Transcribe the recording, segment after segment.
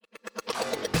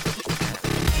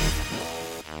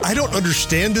I don't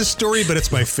understand this story, but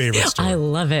it's my favorite story. I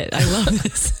love it. I love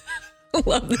this. I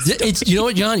love this story. It's, you know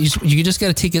what, John? You just got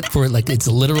to take it for like it's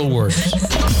literal words.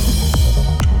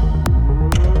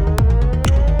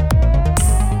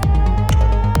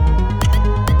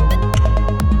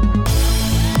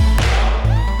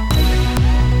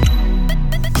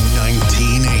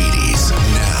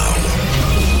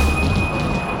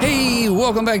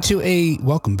 Welcome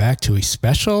back to a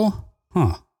special,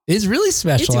 It's really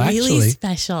special, It's really actually.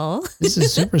 special. This is a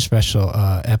super special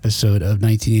episode of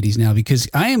 1980s Now because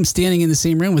I am standing in the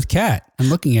same room with Kat. I'm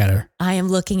looking at her. I am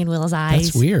looking in Will's eyes.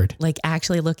 That's weird. Like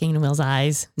actually looking in Will's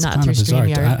eyes, It's not kind through of bizarre.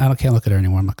 StreamYard. I can't look at her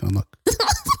anymore. I'm not going to look.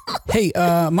 Hey,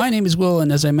 my name is Will,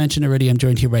 and as I mentioned already, I'm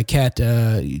joined here by Kat.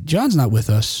 John's not with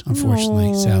us,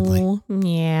 unfortunately, sadly.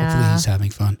 Yeah. Hopefully he's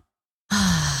having fun.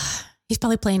 He's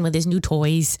probably playing with his new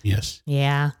toys. Yes.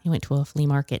 Yeah. He went to a flea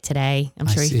market today. I'm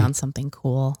sure he found something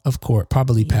cool. Of course.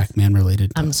 Probably Pac-Man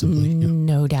related, possibly.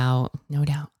 No doubt. No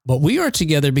doubt. But we are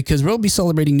together because we'll be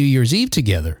celebrating New Year's Eve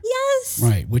together. Yes.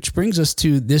 Right. Which brings us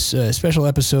to this special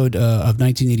episode of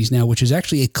 1980s Now, which is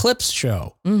actually a clips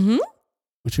show. Mm-hmm.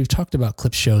 Which we've talked about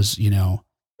clip shows,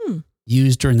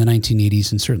 used during the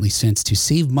 1980s and certainly since to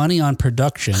save money on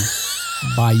production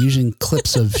by using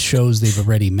clips of shows they've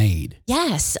already made.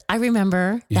 Yes. I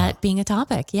remember that being a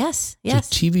topic. Yes. Yes.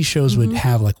 So TV shows would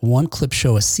have like one clip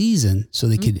show a season so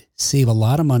they could save a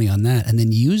lot of money on that and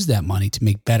then use that money to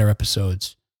make better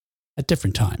episodes at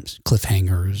different times,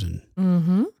 cliffhangers and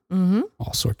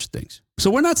all sorts of things.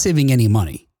 So we're not saving any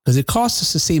money because it costs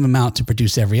us the same amount to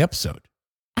produce every episode.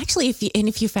 Actually,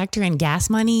 if you factor in gas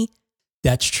money,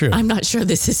 that's true. I'm not sure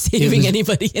this is saving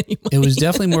anybody any money. It was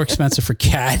definitely more expensive for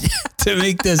Kat to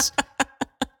make this,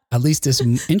 at least this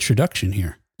introduction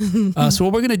here. So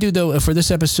what we're going to do, though, for this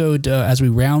episode, as we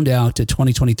round out to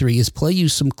 2023, is play you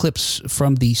some clips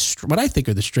from what I think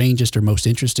are the strangest or most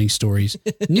interesting stories,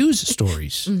 news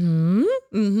stories.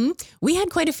 We had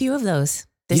quite a few of those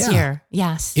this year.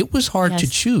 Yes. It was hard to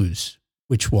choose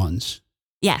which ones.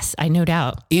 Yes, I no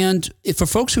doubt. And for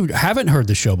folks who haven't heard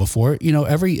the show before,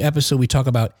 every episode we talk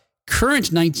about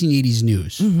current 1980s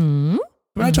news. We're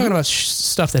not talking about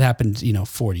stuff that happened,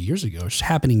 40 years ago. It's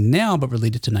happening now, but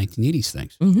related to 1980s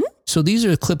things. So these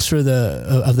are clips for of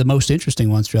the most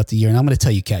interesting ones throughout the year. And I'm going to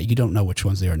tell you, Kat, you don't know which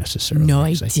ones they are necessarily. No,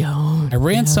 I don't. I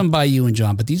ran some by you and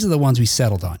John, but these are the ones we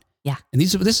settled on. Yeah. And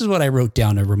this is what I wrote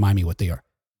down to remind me what they are.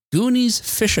 Goonies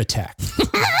Fish Attack.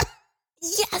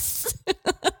 Yes.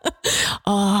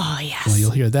 Oh, yes. Well,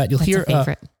 you'll hear that. You'll hear.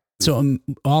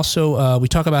 Also, we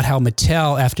talk about how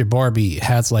Mattel, after Barbie,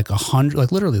 has like 100,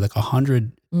 like literally like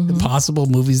 100 possible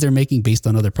movies they're making based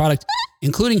on other products,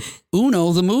 including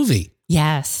Uno, the movie.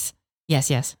 Yes. Yes,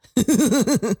 yes.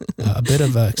 A bit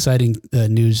of exciting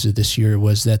news this year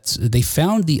was that they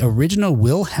found the original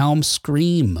Wilhelm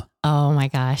scream. Oh, my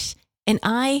gosh. And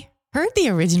I heard the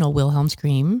original Wilhelm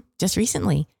scream just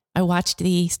recently. I watched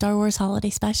the Star Wars Holiday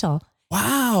Special.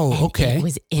 Wow. And okay. it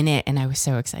was in it, and I was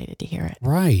so excited to hear it.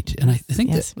 Right. And I think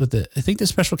the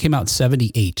special came out in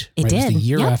 78. It did. It was the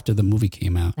year after the movie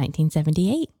came out.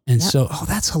 1978. And so,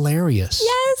 that's hilarious.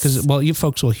 Yes. Because, you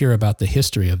folks will hear about the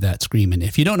history of that scream. And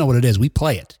if you don't know what it is, we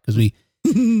play it because we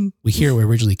hear where it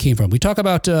originally came from. We talk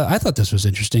about, I thought this was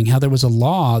interesting, how there was a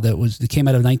law that came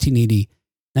out of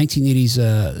 1980s,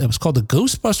 that was called the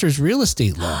Ghostbusters Real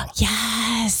Estate Law.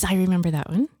 Yes, I remember that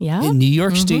one. Yeah. In New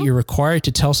York State, you're required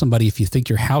to tell somebody if you think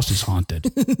your house is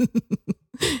haunted.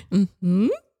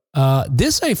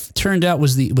 This turned out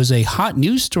was a hot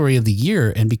news story of the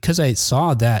year, and because I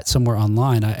saw that somewhere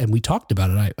online, and we talked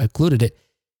about it, I included it.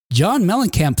 John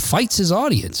Mellencamp fights his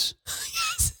audience.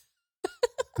 Yes.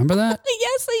 Remember that?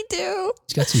 Yes, I do.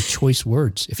 He's got some choice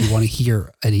words if you want to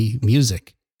hear any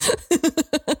music.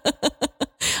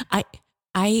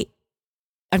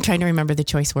 I'm trying to remember the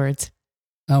choice words.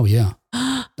 Oh, yeah.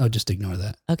 Oh, just ignore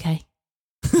that. Okay.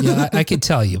 Yeah, I could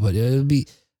tell you, but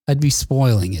I'd be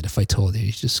spoiling it if I told you.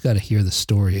 You just got to hear the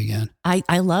story again.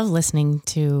 I love listening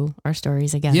to our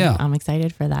stories again. Yeah. I'm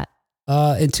excited for that.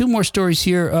 And two more stories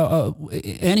here.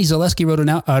 Annie Zaleski wrote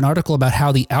an article about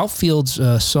how the Outfield's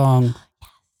song,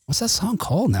 what's that song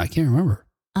called now? I can't remember.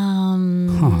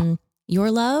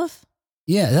 Your Love?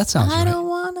 Yeah, that sounds right. I don't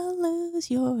want to lose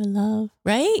your love.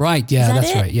 Right? Right. Yeah,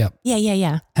 that's right. Yep.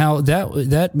 Yeah. How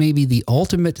that may be the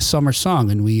ultimate summer song,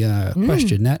 and we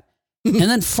question that. And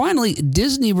then finally,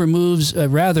 Disney removes a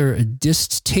rather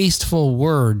distasteful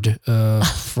word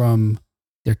from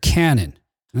their canon.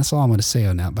 That's all I'm going to say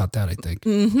about that, I think.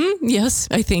 Yes,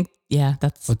 I think. Yeah,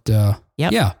 that's. But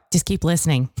yeah, just keep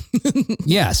listening.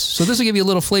 Yes. So this will give you a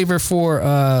little flavor for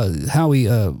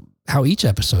how each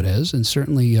episode is, and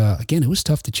certainly again, it was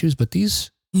tough to choose, but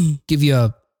these give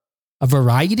you a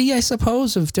variety, I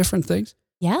suppose, of different things.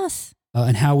 Yes.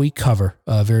 And how we cover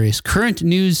various current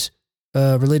news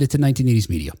related to 1980s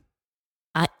media.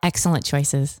 Excellent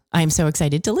choices. I'm so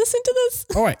excited to listen to this.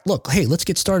 All right, look, hey, let's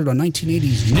get started on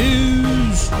 1980s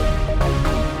news.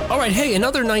 All right, hey,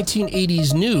 another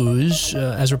 1980s news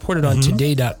as reported on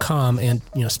today.com. And,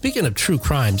 speaking of true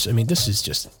crimes, I mean,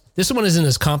 this one isn't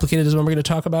as complicated as one we're going to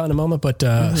talk about in a moment, but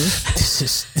this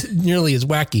is nearly as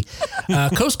wacky.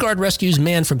 Coast Guard rescues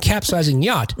man from capsizing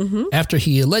yacht after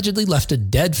he allegedly left a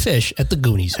dead fish at the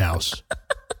Goonies house.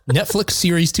 Netflix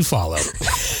series to follow.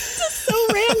 So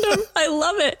random. I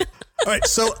love it. All right,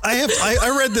 so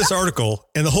I read this article,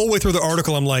 and the whole way through the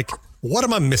article, I'm like, what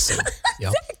am I missing?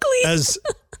 Exactly.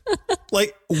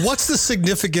 What's the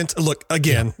significance? Look,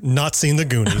 again, not seeing the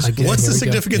Goonies. What's the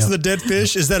significance of the dead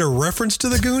fish? Is that a reference to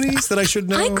the Goonies that I should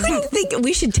know? I couldn't think.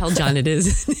 We should tell John it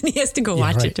is. He has to go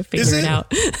watch it to figure it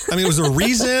out. I mean, was there a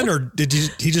reason, or he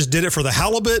just did it for the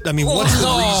halibut? I mean, what's the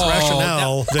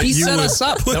rationale that you set would us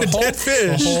up. put a dead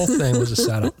fish? The whole thing was a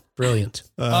setup. Brilliant.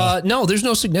 No, there's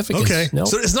no significance. Okay. No.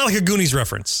 So it's not like a Goonies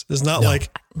reference. It's not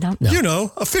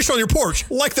a fish on your porch,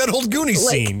 like that old Goonies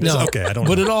scene. No. Okay, I don't know.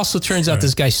 But it also turns out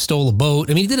this guy stole a boat.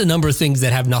 I mean, he did a number of things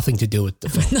that have nothing to do with the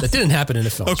film. That didn't happen in the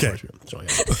film. Okay.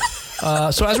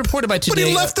 So as reported by Today... But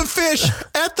he left the fish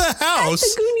at the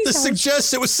house. Goonies house.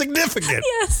 Suggests it was significant.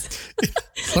 Yes.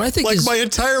 But I think my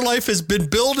entire life has been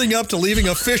building up to leaving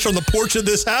a fish on the porch of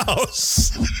this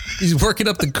house. He's working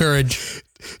up the courage.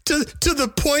 To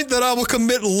the point that I will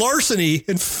commit larceny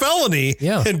and felony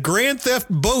and grand theft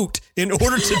boat in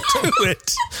order to do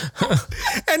it.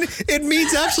 And it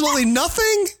means absolutely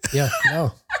nothing. Yeah,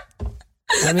 no.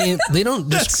 I mean, they don't...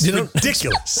 That's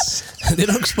ridiculous. They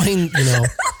don't explain,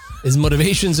 his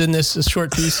motivations in this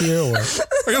short piece here, or...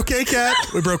 Are you okay, Kat?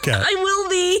 We broke Kat. I will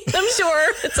be, I'm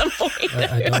sure, at some point.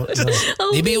 I don't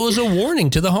know. Maybe it was a warning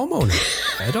to the homeowner.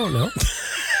 I don't know.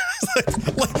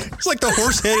 It's like the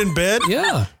horse head in bed.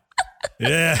 Yeah.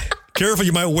 Yeah. Careful,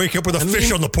 you might wake up with a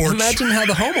fish on the porch. Imagine how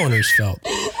the homeowners felt.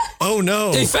 Oh,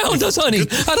 no. They found us, honey.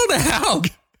 I don't know how.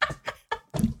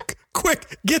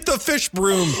 Quick, get the fish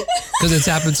broom. Because it's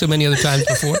happened so many other times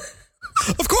before.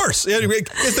 Of course.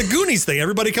 It's the Goonies thing.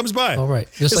 Everybody comes by. All right.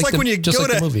 It's like when you go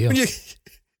to the movie, when you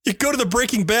go to the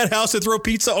Breaking Bad house and throw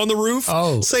pizza on the roof.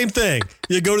 Oh. Same thing.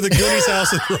 You go to the Goonies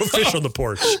house and throw fish on the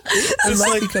porch. It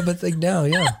might become a thing now,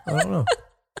 yeah. I don't know.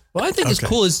 What I think is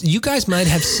cool is you guys might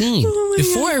have seen,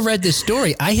 before I read this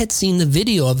story, I had seen the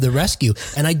video of the rescue,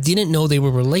 and I didn't know they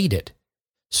were related.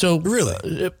 So really,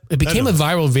 it became a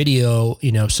viral video,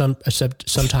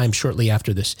 sometime shortly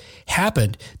after this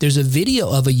happened. There's a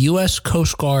video of a U.S.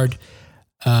 Coast Guard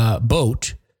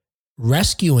boat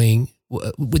rescuing.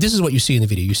 This is what you see in the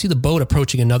video. You see the boat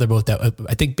approaching another boat that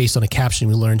I think, based on a caption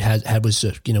we learned, was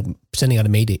sending out a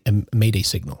mayday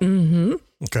signal. Mm-hmm.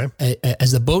 Okay.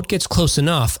 As the boat gets close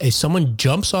enough, someone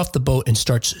jumps off the boat and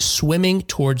starts swimming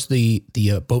towards the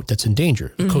boat that's in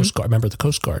danger. The Coast Guard. Remember the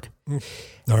Coast Guard.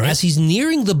 All right. As he's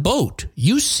nearing the boat,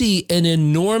 you see an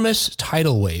enormous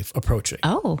tidal wave approaching.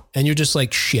 Oh. And you're just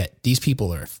like, shit, these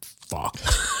people are fucked.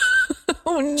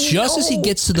 Oh, no. Just as he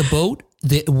gets to the boat,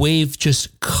 the wave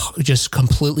just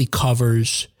completely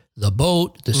covers the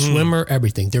boat, the swimmer,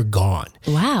 everything. They're gone.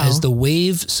 Wow. As the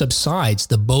wave subsides,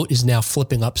 the boat is now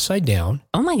flipping upside down.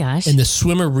 Oh my gosh. And the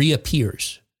swimmer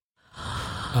reappears.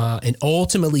 And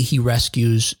ultimately, he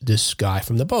rescues this guy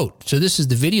from the boat. So this is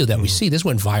the video that we see. This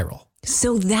went viral.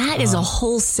 So that is a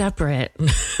whole separate,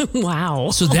 wow.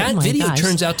 So that video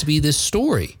turns out to be this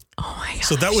story. Oh my gosh.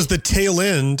 So that was the tail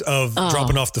end of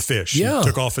dropping off the fish. Yeah. He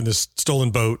took off in this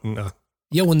stolen boat. And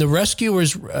yeah, when the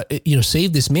rescuers,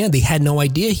 saved this man, they had no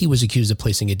idea he was accused of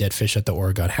placing a dead fish at the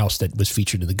Oregon house that was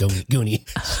featured in the Goonie.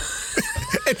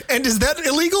 and is that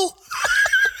illegal?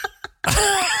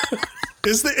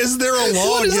 Is there a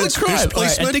law against fish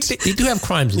placement? I think they do have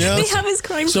crimes. Yeah. They have his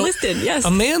crimes listed, yes.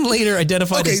 A man later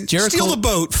identified as Jericho. Steal the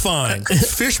boat, fine.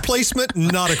 Fish placement,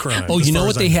 not a crime. Oh, you know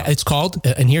what they have? It's called,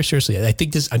 and here, seriously, I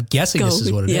think I'm guessing this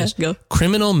is what it is. Go.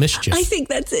 Criminal mischief. I think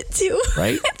that's it too.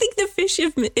 Right? I think the fish,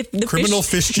 if the criminal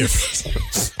fish.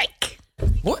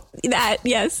 What? That,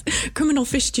 yes. Criminal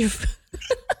mischief.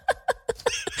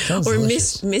 Sounds or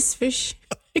delicious. misfish.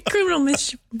 Criminal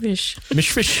mishfish.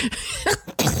 Mishfish.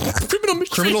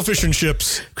 Criminal fish and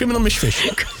chips. Criminal mishfish.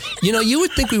 You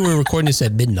would think we were recording this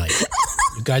at midnight.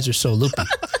 You guys are so loopy.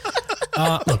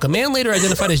 Look, a man later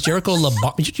identified as Jericho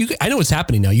Labonte. I know what's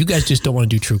happening now. You guys just don't want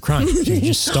to do true crime. You're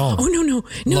just stalling. Oh, no.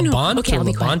 Labonte Okay, I'll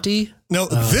be quiet. Labonte. No,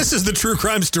 this is the true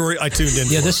crime story I tuned in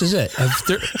Yeah, for. this is it. I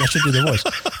should do the voice.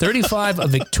 35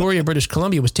 of Victoria, British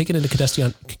Columbia was taken into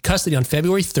custody on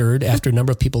February 3rd after a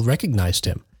number of people recognized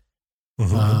him.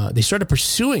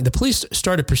 The police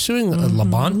started pursuing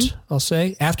Labonte, I'll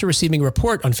say, after receiving a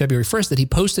report on February 1st that he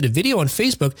posted a video on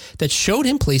Facebook that showed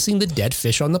him placing the dead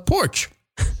fish on the porch.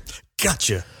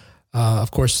 Gotcha.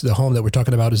 Of course, the home that we're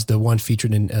talking about is the one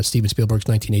featured in Steven Spielberg's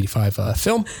 1985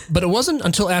 film. But it wasn't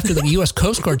until after the U.S.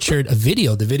 Coast Guard shared the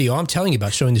video I'm telling you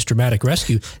about showing this dramatic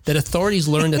rescue, that authorities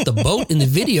learned that the boat in the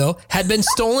video had been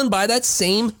stolen by that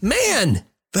same man.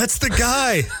 That's the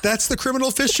guy. That's the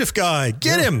criminal fish shift guy.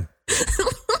 Get him.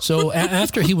 So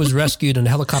after he was rescued and a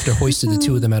helicopter hoisted the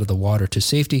two of them out of the water to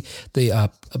safety, the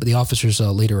officers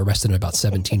later arrested him about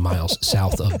 17 miles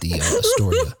south of the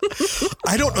Astoria.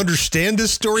 I don't understand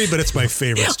this story, but it's my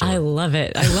favorite story. I love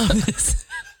it. I love this.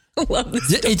 I love this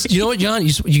story. You know what, John?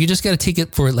 You just got to take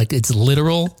it for like it's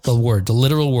literal, the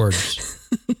literal words.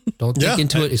 Don't think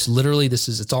into it. It's literally,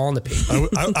 it's all on the paper.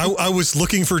 I was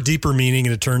looking for deeper meaning,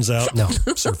 and it turns out no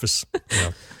surface.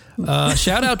 Yeah.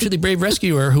 Shout out to the brave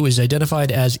rescuer who is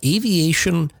identified as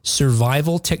Aviation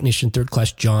Survival Technician 3rd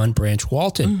Class John Branch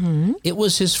Walton. Mm-hmm. It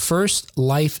was his first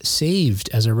life saved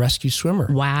as a rescue swimmer.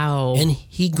 Wow. And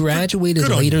he graduated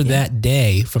later that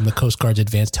day from the Coast Guard's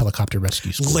Advanced Helicopter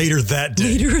Rescue School. Later that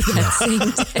day. Same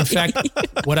day. In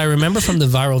fact, what I remember from the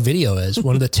viral video is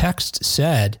one of the texts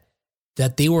said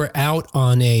that they were out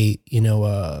on a,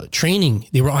 training.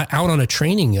 They were out on a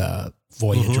training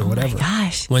voyage or whatever. Oh my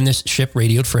gosh. When this ship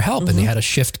radioed for help and they had to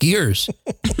shift gears.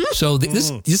 So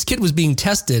this kid was being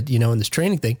tested, in this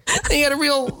training thing. And he had a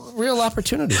real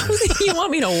opportunity. You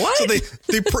want me to what? So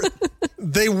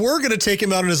they were going to take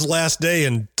him out on his last day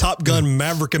and Top Gun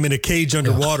Maverick him in a cage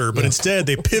underwater, but instead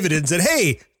they pivoted and said,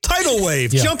 "Hey, tidal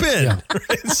wave, jump in." Yeah.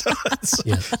 Right? So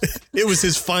it was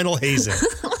his final hazing.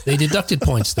 They deducted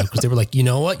points though, because they were like, you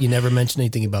know what? You never mentioned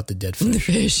anything about the dead fish. The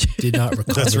fish. Did not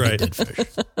recall the dead fish.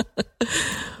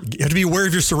 You have to be aware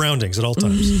of your surroundings at all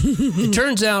times. It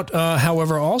turns out,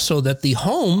 however, also that the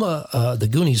home, the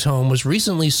Goonies home, was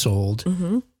recently sold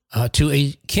to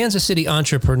a Kansas City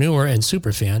entrepreneur and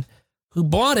superfan who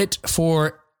bought it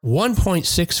for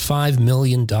 $1.65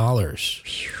 million.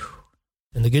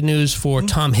 And the good news for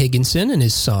Tom Higginson and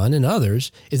his son and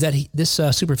others is that this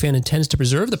superfan intends to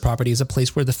preserve the property as a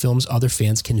place where the film's other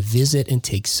fans can visit and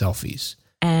take selfies.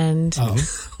 And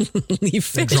leave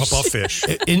fish. And drop off fish.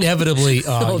 Inevitably,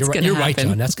 you're right,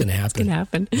 John. That's going to happen. It's going to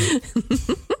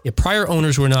happen. Prior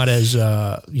owners were not as,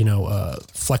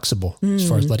 flexible as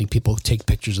far as letting people take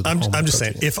pictures of the home. I'm just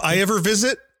saying, if I ever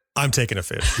visit, I'm taking a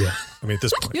fish. Yeah. I mean, at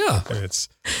this point. Yeah.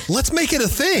 Let's make it a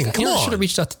thing. Come on. I should have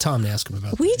reached out to Tom to ask him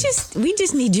about that. We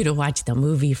just need you to watch the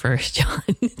movie first, John.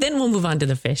 Then we'll move on to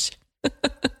the fish.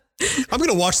 I'm going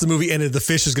to watch the movie and the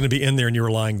fish is going to be in there and you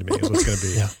were lying to me is what it's going to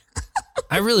be. Yeah.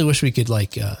 I really wish we could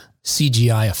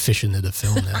CGI a fish into the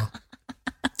film now.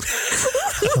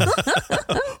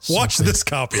 Watch this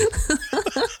copy.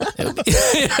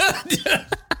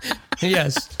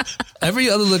 Yes. Every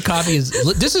other copy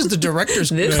this is the director's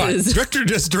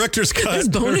cut. Director's cut. There's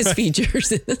bonus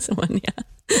features in this one,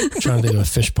 I'm trying to think of a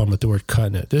fish pun with the word cut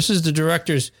in it. This is the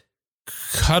director's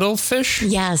cuttlefish?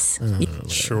 Yes.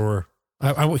 Sure.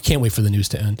 I can't wait for the news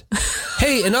to end.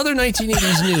 Hey, another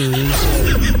 1980s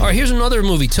news. All right, here's another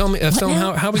movie. Tell me, film,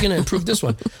 how are we going to improve this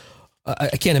one?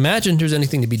 I can't imagine there's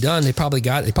anything to be done. They probably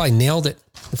nailed it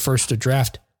the first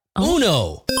draft.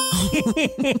 Uno.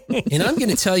 And I'm going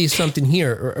to tell you something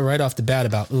here right off the bat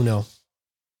about Uno.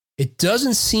 It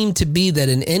doesn't seem to be that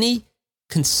in any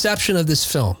conception of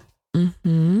this film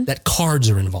that cards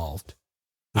are involved.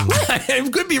 I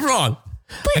could be wrong.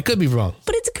 I could be wrong.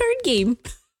 But it's a card game.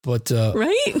 But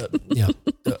right?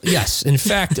 Yes. In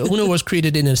fact, Uno was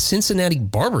created in a Cincinnati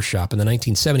barbershop in the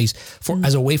 1970s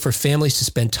as a way for families to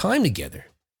spend time together.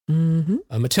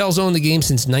 Mattel's owned the game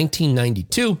since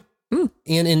 1992.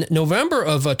 And in November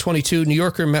of 22, New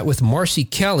Yorker met with Marcy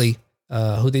Kelly,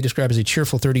 who they describe as a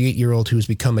cheerful 38-year-old who has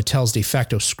become Mattel's de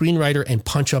facto screenwriter and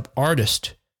punch-up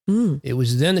artist. It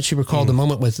was then that she recalled the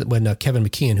moment when Kevin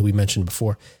McKeon, who we mentioned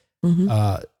before,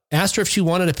 asked her if she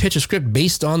wanted to pitch a script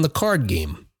based on the card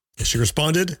game. She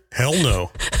responded, "Hell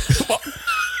no."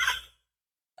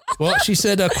 Well, she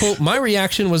said, quote, "My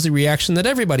reaction was the reaction that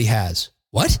everybody has."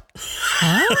 What?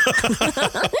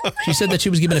 She said that she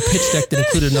was given a pitch deck that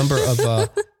included a number of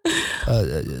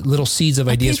little seeds of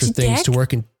ideas for things deck? To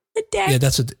work in. Yeah,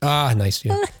 that's nice.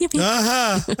 Yeah.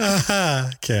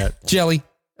 Cat. Jelly.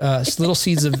 Little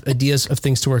seeds of ideas of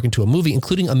things to work into a movie,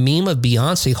 including a meme of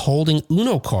Beyonce holding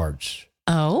Uno cards.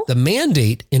 Oh. The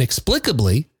mandate,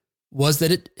 inexplicably, was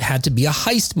that it had to be a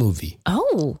heist movie.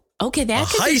 Oh, okay. That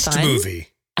could be fun. A heist movie.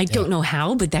 I don't know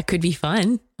how, but that could be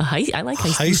fun. I like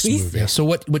heist movies. Movie. Yeah, so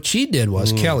what she did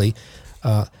was, Kelly,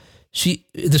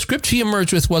 The script she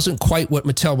emerged with wasn't quite what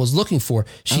Mattel was looking for.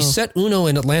 She set Uno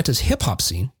in Atlanta's hip hop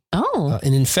scene.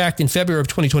 And in fact, in February of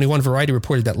 2021, Variety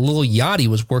reported that Lil Yachty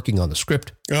was working on the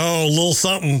script. Oh, Lil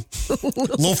something.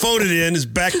 Lil phoned it in is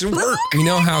back to work. We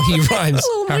know how he rhymes,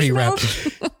 how he raps.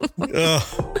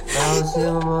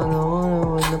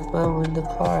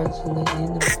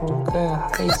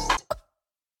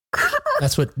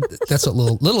 That's what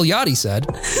Lil Yachty said.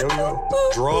 Yo.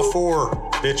 Draw 4,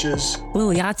 bitches. Lil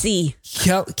Yahtzee.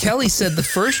 Kelly said the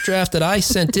first draft that I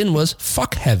sent in was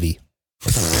fuck heavy.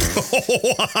 Okay.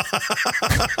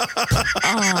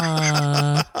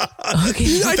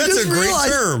 That's a great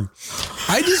term.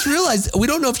 I just realized we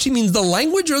don't know if she means the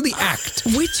language or the act.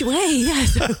 Which way?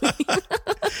 Yes.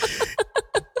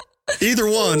 Either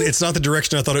one, it's not the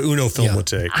direction I thought an Uno film would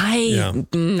take. I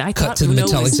cut thought to the Uno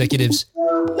Mattel was... executives.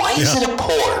 Why is it a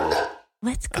porn?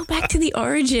 Let's go back to the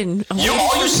origin. All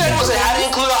you said was it had to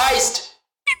include a heist.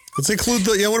 Let's include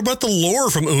what about the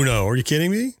lore from Uno? Are you kidding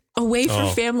me? A way for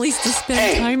families to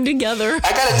spend time together.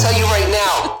 I gotta tell you right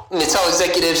now, Mattel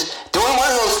executives, doing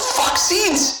one of those fuck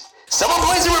scenes. Someone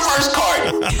plays a reverse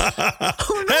card.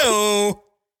 Hey-oh.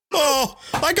 Oh,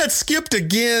 I got skipped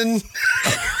again.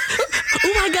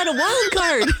 I got a wild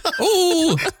card.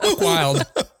 Ooh, wild.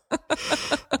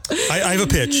 I have a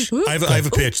pitch. I have a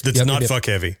pitch that's not fuck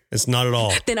heavy. It's not at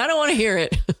all. Then I don't want to hear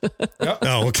it.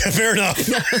 Oh, okay, fair enough.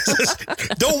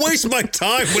 Don't waste my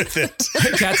time with it.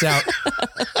 Cat's out.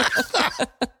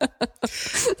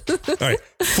 All right,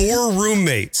 4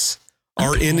 roommates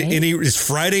are it's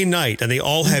Friday night, and they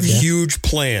all have huge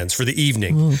plans for the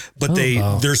evening, but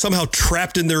they're somehow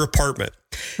trapped in their apartment.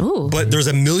 But there's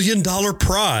 $1 million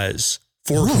prize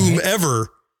for whomever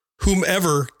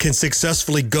can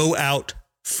successfully go out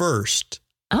first.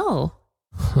 Like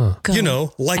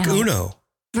Uno.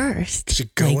 First.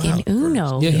 Should go like out in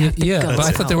Uno. Yeah. But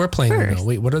I thought they were playing first. Uno.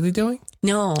 Wait, what are they doing?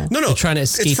 No. They're trying to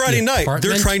escape. It's Friday night. Apartment?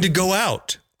 They're trying to go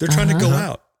out. They're trying to go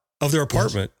out of their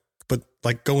apartment, but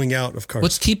like going out of cars.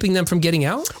 What's keeping them from getting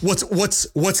out?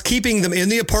 What's keeping them in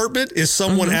the apartment is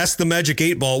someone asked the Magic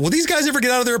 8 Ball, will these guys ever get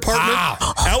out of their apartment?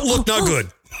 Outlook not good.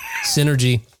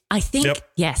 Synergy. I think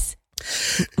yes.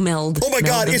 Meld. Oh my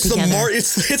God! It's together.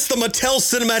 it's the Mattel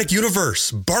Cinematic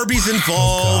Universe. Barbie's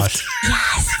involved.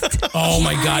 Yes. Oh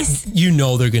my God! You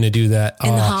know they're going to do that.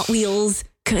 And the Hot Wheels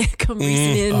come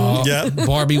racing in. Yeah.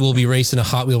 Barbie will be racing a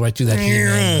Hot Wheel right through that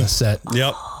He-Man set.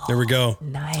 Yep. There we go.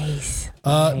 Nice.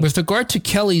 With regard to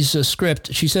Kelly's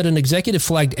script, she said an executive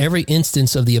flagged every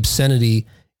instance of the obscenity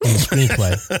in the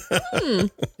screenplay.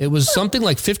 It was something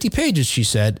like 50 pages, she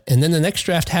said, and then the next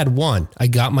draft had 1. I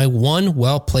got my one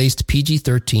well-placed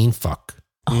PG-13 fuck.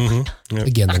 Yep.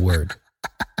 Again, the word.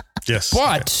 Yes.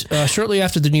 But shortly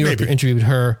after the New Yorker interviewed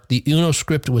her, the Uno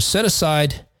script was set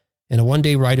aside, and a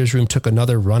one-day writer's room took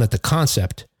another run at the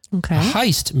concept. Okay. A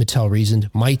heist, Mattel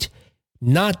reasoned, might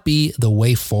not be the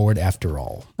way forward after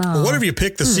all. Well, what if you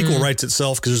pick the sequel writes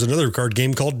itself? Because there's another card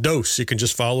game called Dose. You can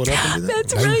just follow it up and do that.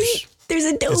 That's right. There's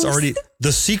a dose. It's already,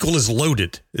 the sequel is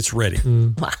loaded. It's ready.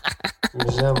 So,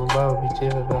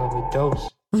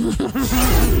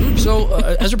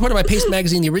 as reported by Paste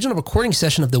Magazine, the original recording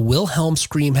session of the Wilhelm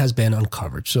Scream has been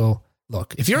uncovered. So,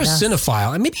 look, if you're a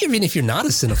cinephile, and maybe even if you're not a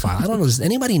cinephile, I don't know, does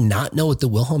anybody not know what the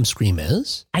Wilhelm Scream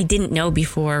is? I didn't know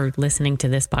before listening to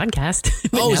this podcast.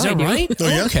 Oh, is that right? Oh,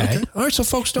 yeah. Okay. All right, so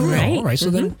folks don't know. Right. All right, so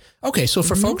then, okay, so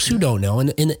for folks who don't know, in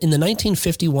the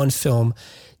 1951 film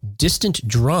Distant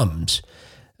Drums,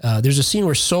 there's a scene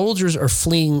where soldiers are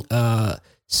fleeing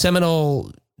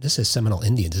Seminole, this is Seminole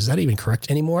Indians. Is that even correct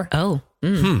anymore? Oh.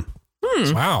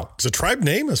 Wow. It's a tribe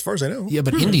name, as far as I know. Yeah,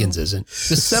 but Indians isn't.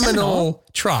 The Seminole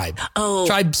tribe. Oh.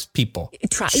 Tribes people.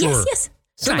 Sure. Yes.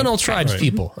 Seminole tribes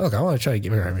people. Okay, I want to try to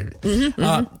get her.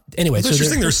 Anyway, You're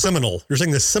saying they're Seminole. You're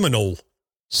saying the Seminole.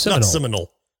 Not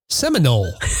Seminole.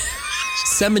 Seminole.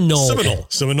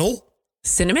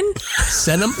 Cinnamon?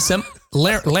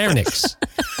 Larynx.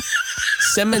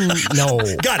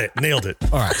 Seminole. Got it. Nailed it.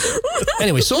 All right.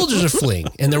 Anyway, soldiers are fleeing,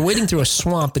 and they're wading through a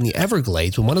swamp in the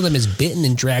Everglades when one of them is bitten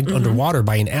and dragged underwater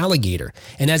by an alligator.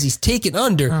 And as he's taken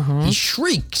under, he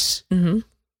shrieks.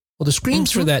 Well, the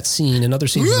screams for that scene and other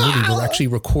scenes in the movie were actually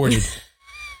recorded.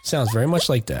 Sounds very much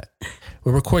like that.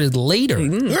 Were recorded later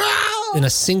in a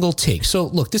single take. So,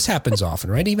 look, this happens often,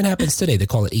 right? It even happens today. They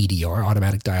call it ADR,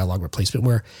 automatic dialogue replacement,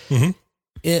 where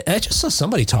I just saw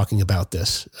somebody talking about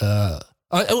this.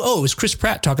 It was Chris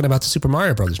Pratt talking about the Super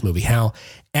Mario Brothers movie, how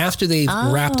after they've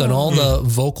wrapped on all the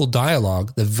vocal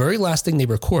dialogue, the very last thing they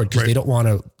record, because they don't want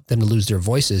them to lose their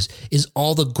voices, is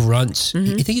all the grunts.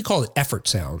 I think you call it effort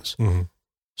sounds.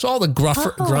 So all the grunts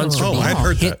are being I'd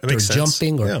heard hit that. Makes or sense.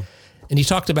 jumping. And he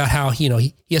talked about how,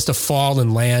 he has to fall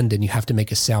and land and you have to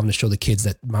make a sound to show the kids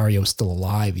that Mario is still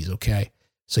alive. He's okay.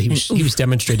 So he was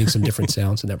demonstrating some different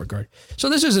sounds in that regard. So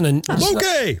this isn't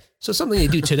so something they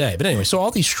do today. But anyway, so all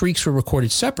these shrieks were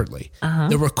recorded separately.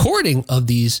 The recording of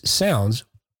these sounds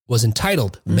was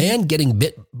entitled "Man Getting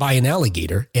Bit by an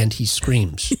Alligator and He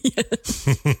Screams."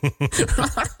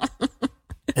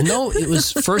 And though it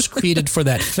was first created for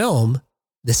that film,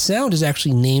 the sound is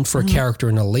actually named for a character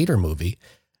in a later movie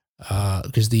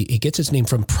because it gets its name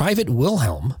from Private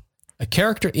Wilhelm, a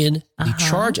character in The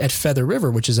Charge at Feather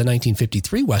River, which is a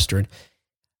 1953 Western.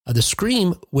 The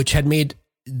scream, which had been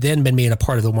made a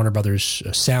part of the Warner Brothers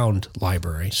sound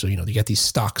library. So, you get these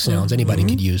stock sounds anybody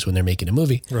could use when they're making a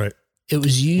movie. Right. It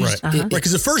was used. Right.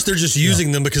 Because at first they're just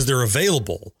using them because they're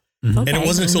available. And it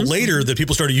wasn't until later that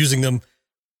people started using them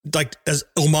like as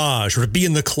homage or to be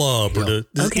in the club or to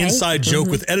this inside joke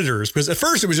with editors. Because at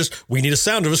first it was just, we need a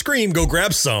sound of a scream, go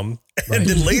grab some. And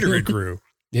then later it grew.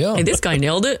 Yeah. Hey, this guy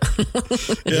nailed it.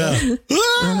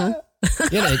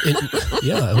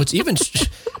 What's even,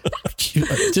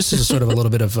 this is sort of a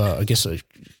little bit of, I guess, a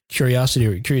curiosity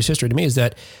or curious history to me is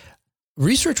that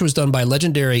research was done by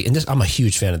legendary, and I'm a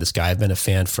huge fan of this guy. I've been a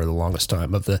fan for the longest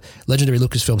time of the legendary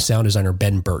Lucasfilm sound designer,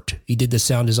 Ben Burt. He did the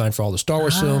sound design for all the Star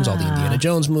Wars films, all the Indiana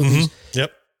Jones movies.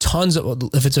 Yep. Tons of,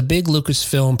 if it's a big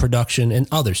Lucasfilm production and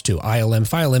others too, ILM,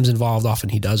 if ILM's involved, often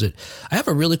he does it. I have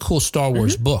a really cool Star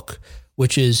Wars book,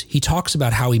 which is, he talks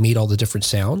about how he made all the different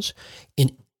sounds.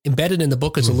 And embedded in the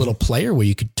book is a little player where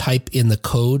you could type in the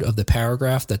code of the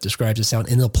paragraph that describes the sound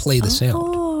and they'll play the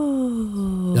sound.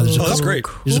 Now, that's great.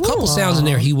 There's a couple sounds in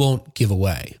there he won't give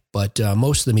away, but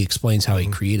most of them he explains how he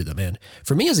created them. And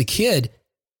for me as a kid,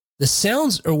 the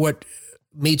sounds are what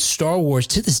made Star Wars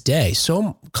to this day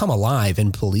so come alive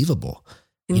and believable.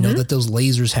 You know, that those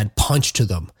lasers had punch to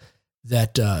them.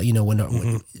 That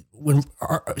when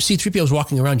C-3PO was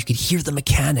walking around, you could hear the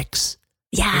mechanics.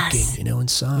 Yes. Working,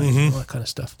 inside, all that kind of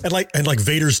stuff. And like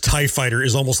Vader's TIE fighter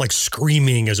is almost like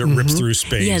screaming as it rips through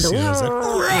space. Yeah, and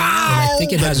I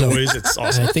think it has noise. It's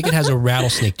awesome. I think it has a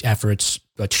rattlesnake after it's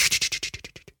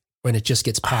when it just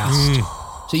gets past.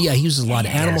 So yeah, he uses a lot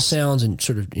of animal sounds and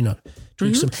sort of,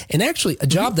 tweaks them. And actually a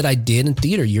job that I did in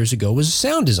theater years ago was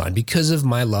sound design because of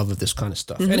my love of this kind of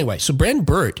stuff. Anyway, so Ben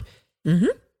Burt,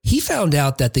 he found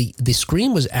out that the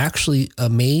scream was actually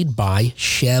made by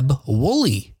Sheb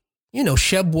Woolley.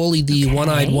 Sheb Woolley, the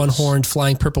one-eyed, one-horned,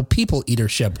 flying purple people eater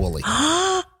Sheb Woolley.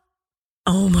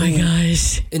 Oh my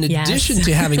gosh. In addition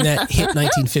to having that hit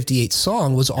 1958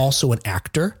 song, was also an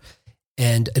actor.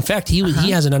 And in fact, he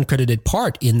has an uncredited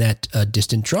part in that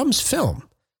Distant Drums film.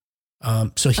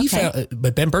 So he found,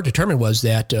 but Ben Burt determined was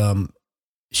that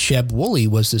Sheb Woolley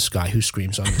was this guy who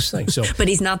screams on this thing. So, but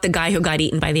he's not the guy who got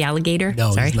eaten by the alligator?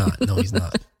 No, he's not. No, he's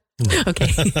not. Okay.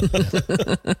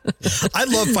 I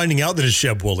love finding out that it's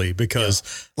Sheb Woolley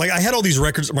because I had all these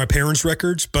records, my parents'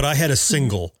 records, but I had a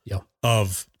single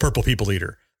of Purple People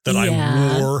Eater that I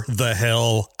wore the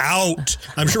hell out.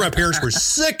 I'm sure my parents were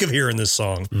sick of hearing this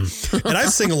song. And I'd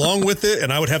sing along with it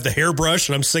and I would have the hairbrush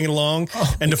and I'm singing along.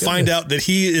 And to find out that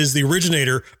he is the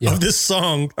originator of this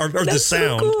song or this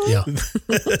sound,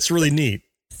 that's really neat.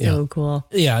 So cool.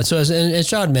 Yeah. So as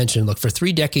John mentioned, look, for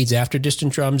 3 decades after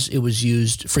Distant Drums, it was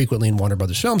used frequently in Warner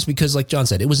Brothers films because, like John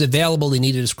said, it was available. They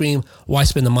needed a scream. Why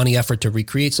spend the money effort to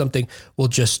recreate something? We'll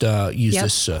just use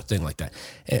this thing like that.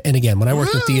 And again, when I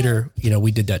worked in theater,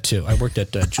 we did that too. I worked at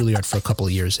Juilliard for a couple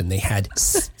of years and they had,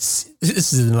 this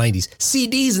is in the 90s,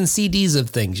 CDs and CDs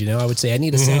of things. I would say, I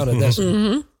need a sound of this.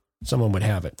 Someone would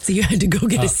have it. So you had to go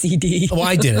get a CD. Well,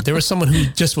 I didn't. There was someone who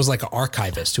just was like an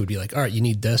archivist who would be like, all right, you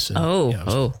need this.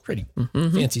 And, pretty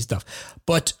fancy stuff.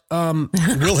 But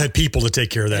Will had people to take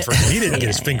care of that for him. He didn't get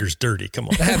his fingers dirty. Come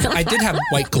on. I did have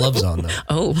white gloves on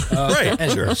though.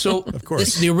 Right. Sure. So of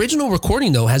course, the original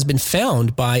recording though has been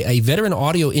found by a veteran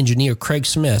audio engineer, Craig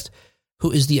Smith,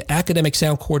 who is the academic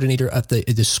sound coordinator at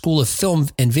the School of Film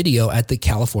and Video at the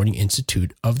California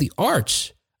Institute of the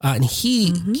Arts. And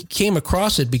he came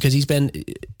across it because he's been,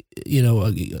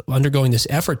 undergoing this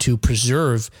effort to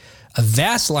preserve a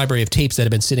vast library of tapes that have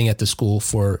been sitting at the school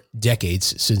for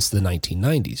decades since the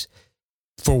 1990s.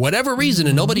 For whatever reason,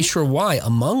 and nobody's sure why,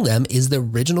 among them is the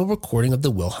original recording of the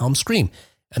Wilhelm scream.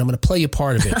 And I'm going to play you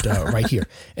part of it right here.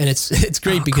 And it's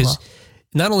great because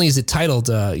not only is it titled,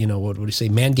 what would you say,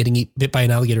 Man Getting Bit by an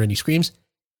Alligator and He Screams,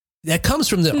 that comes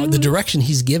from the direction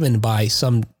he's given by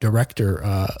some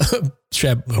director,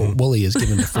 Sheb Woolley is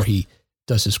given before he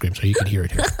does his scream, so you can hear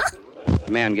it here. A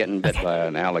man getting bit by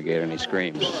an alligator and he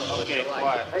screams. Okay,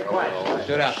 quiet. Hey, quiet.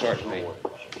 Sit out towards me.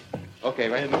 Okay,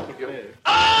 right here.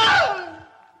 Oh!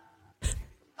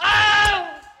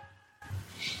 Oh!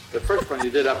 The first one you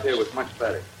did up here was much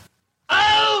better.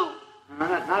 Oh!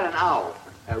 Not an owl.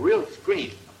 A real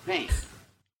scream of pain.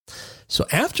 So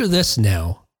after this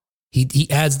now, he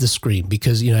adds the scream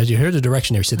because, as you heard the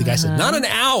direction there, he said, the guy said, not an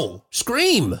owl,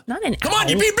 scream. Not an Come owl. on,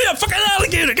 you beat me a fucking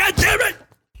alligator, God damn it.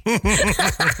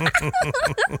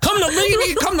 Come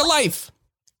to life.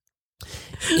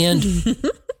 And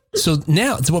so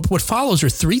now what follows are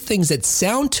three things that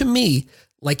sound to me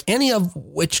like any of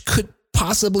which could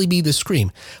possibly be the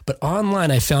scream. But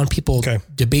online, I found people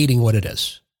debating what it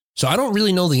is. So I don't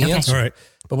really know the answer. All right.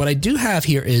 But what I do have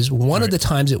here is one of the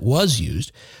times it was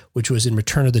used, which was in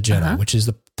Return of the Jedi, which is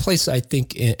the place I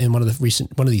think in one of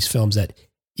these films that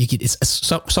it's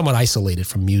somewhat isolated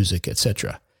from music,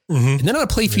 etc. Mm-hmm. And then I'm going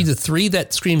to play for you the three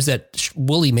that screams that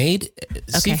Wooly made.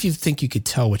 See if you think you could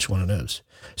tell which one it is.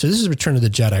 So this is Return of the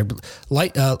Jedi.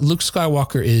 Luke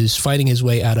Skywalker is fighting his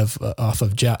way off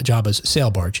of Jabba's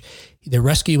sail barge. They're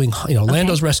rescuing,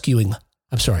 Lando's rescuing.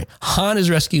 I'm sorry, Han is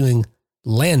rescuing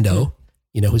Lando.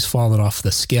 Who's fallen off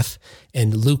the skiff,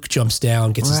 and Luke jumps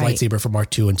down, gets his lightsaber from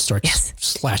R2 and starts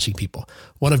slashing people.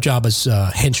 One of Jabba's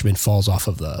henchmen falls off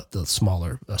of the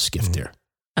smaller skiff there.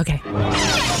 Okay.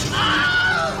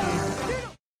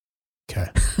 Okay.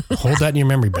 Hold that in your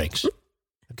memory banks.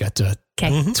 I've got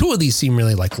two of these seem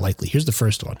really likely. Here's the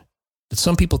first one. But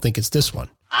some people think it's this one.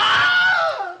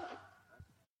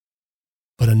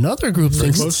 But another group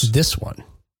thinks it's this one.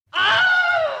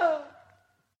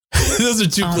 Those are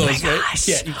too close,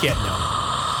 right? You can't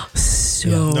know.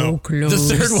 So close. The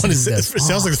third one it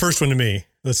sounds like the first one to me.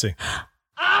 Let's see.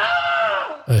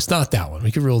 It's not that one.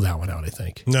 We could rule that one out, I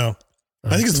think. No.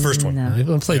 I think it's the first one. No. I'm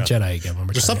going to play Jedi again.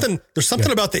 There's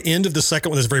something about the end of the second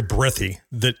one that's very breathy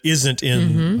that isn't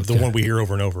in the one we hear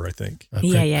over and over, I think.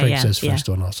 Craig says first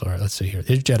one also. All right, let's see here.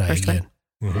 Here's Jedi first again.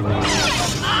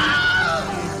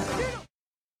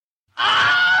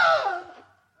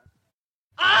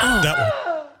 That one.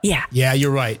 Yeah. Yeah,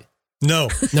 you're right. No.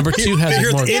 Number two has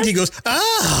here more. at the end he goes,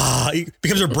 he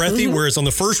becomes a breathy, whereas on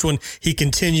the first one, he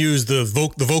continues the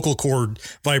vocal cord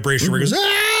vibration where he goes,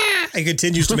 he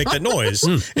continues to make that noise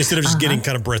instead of just getting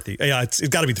kind of breathy. Yeah, it's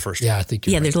got to be the first one. Yeah, I think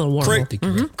you're right. There's a little warble.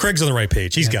 Craig's on the right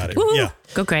page. He's got it. Woo-hoo. Yeah.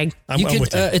 Go, Craig. I'm with you.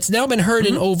 It's now been heard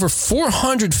in over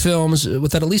 400 films,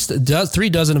 with at least 3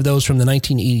 dozen of those from the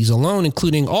 1980s alone,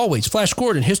 including Always, Flash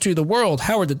Gordon, History of the World,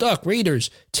 Howard the Duck, Raiders,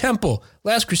 Temple,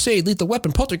 Last Crusade, Lethal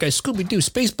Weapon, Poltergeist, Scooby-Doo,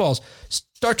 Spaceballs,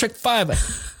 Star Trek V,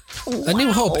 A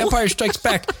New Hope, Empire Strikes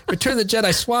Back, Return of the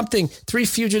Jedi, Swamp Thing, Three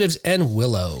Fugitives, and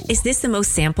Willow. Is this the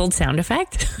most sampled sound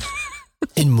effect?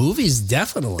 In movies,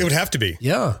 definitely. It would have to be.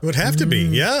 Yeah. It would have to be.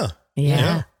 Yeah.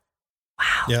 Yeah.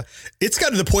 Wow. Yeah. It's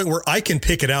gotten to the point where I can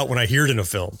pick it out when I hear it in a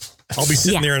film. I'll be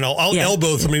sitting there and I'll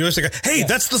elbow somebody else and go, hey,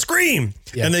 that's the scream.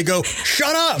 Yeah. And they go,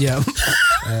 shut up. Yeah.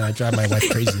 I drive my wife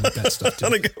crazy with that stuff too.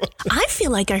 I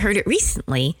feel like I heard it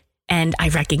recently and I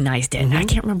recognized it. I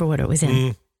can't remember what it was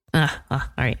in. All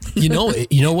right. You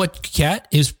know what, Kat?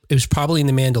 It was probably in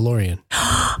The Mandalorian.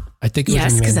 I think it was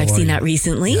yes, because I've seen that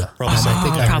recently. Yeah,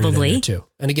 I probably heard it too.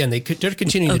 And again, they're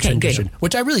continuing the transition,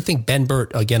 which I really think Ben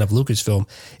Burt, again of Lucasfilm,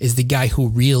 is the guy who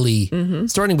really,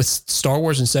 starting with Star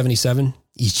Wars in '77,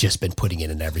 he's just been putting it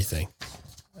in everything.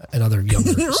 And other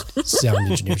younger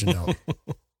sound engineers are now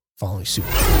following suit.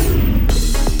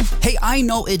 Hey, I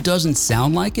know it doesn't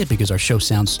sound like it because our show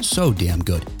sounds so damn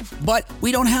good, but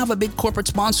we don't have a big corporate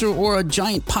sponsor or a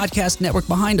giant podcast network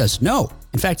behind us. No.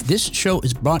 In fact, this show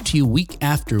is brought to you week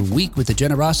after week with the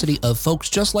generosity of folks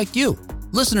just like you.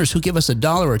 Listeners who give us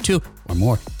 $1 or $2 or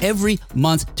more every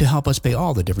month to help us pay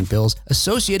all the different bills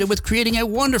associated with creating a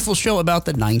wonderful show about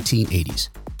the 1980s.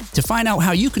 To find out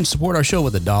how you can support our show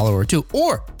with $1 or $2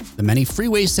 or the many free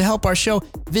ways to help our show,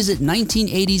 visit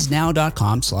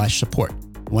 1980snow.com/support.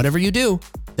 Whatever you do,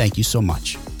 thank you so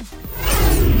much.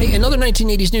 Hey, another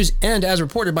 1980s news, and as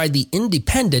reported by The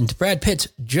Independent, Brad Pitt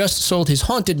just sold his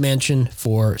haunted mansion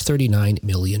for $39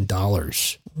 million.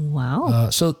 Wow.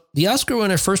 So the Oscar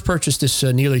winner first purchased this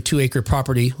nearly 2-acre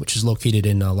property, which is located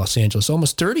in Los Angeles,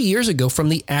 almost 30 years ago from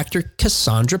the actor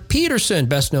Cassandra Peterson,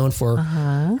 best known for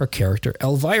her character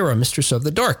Elvira, Mistress of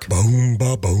the Dark. Boom,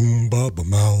 ba, boom, ba, ba,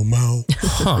 mow, mow.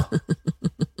 Huh.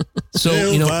 So,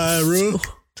 Elvira.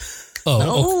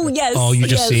 Yes. Oh, you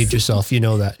just saved yourself. You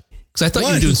know that. Because I thought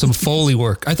you were doing some Foley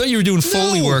work. And when you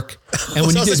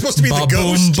did supposed to be the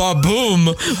ghost.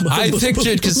 Ba-boom, I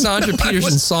pictured Cassandra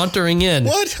Peterson sauntering in.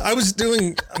 What? I was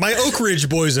doing my Oak Ridge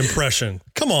Boys impression.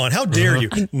 Come on, how dare you?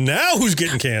 Now who's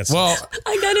getting canceled? Well,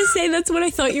 I gotta say, that's what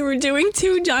I thought you were doing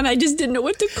too, John. I just didn't know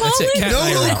what to call it. Cat no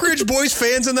Ira. Oak Ridge Boys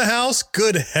fans in the house?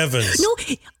 Good heavens. No,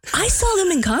 I saw them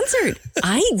in concert.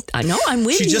 I know, I'm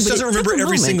with you. She just but doesn't it took remember a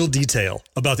every moment. single detail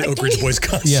about the Oak Ridge Boys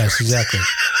concert. Yes, exactly.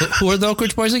 Who are the Oak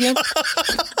Ridge Boys again?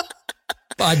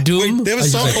 Badoom. Wait, they have a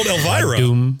song called Elvira.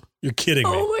 Badoom. You're kidding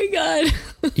me. Oh my God.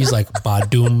 He's like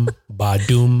badoom,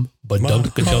 badoom, badunk,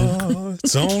 badunk.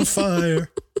 It's on fire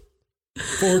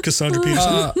for Cassandra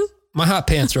Peterson. My hot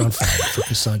pants are on fire for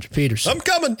Cassandra Peterson. I'm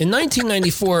coming. In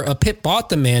 1994, Pitt bought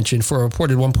the mansion for a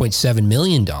reported $1.7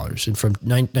 million, and from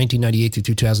 1998 through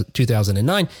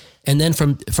 2009. And then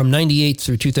from 98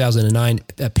 through 2009,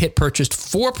 Pitt purchased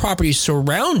 4 properties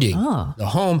surrounding the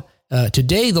home.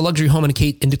 Today, the luxury home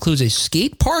includes a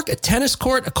skate park, a tennis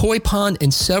court, a koi pond,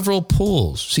 and several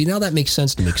pools. See, now that makes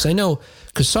sense to me because I know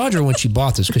Cassandra, when she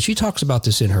bought this, because she talks about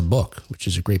this in her book, which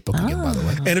is a great book again, by the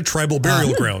way. And a tribal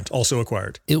burial ground also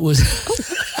acquired. It was...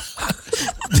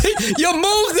 You move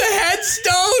the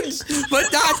headstones,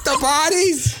 but not the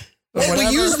bodies. Well, we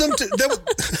used them to...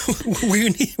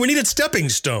 we needed stepping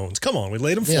stones. Come on, we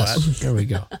laid them flat. Yes, there we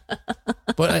go.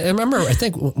 But I remember, I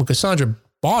think when Cassandra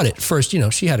bought it first,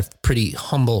 she had a pretty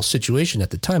humble situation at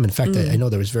the time. In fact, I know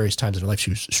there was various times in her life she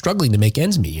was struggling to make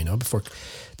ends meet, before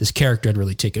this character had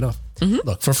really taken off.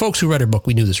 Look, for folks who read her book,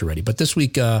 we knew this already. But this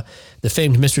week, the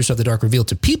famed Mistress of the Dark revealed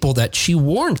to People that she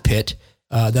warned Pitt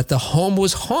that the home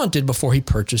was haunted before he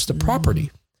purchased the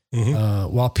property.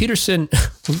 While Peterson,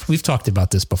 we've talked about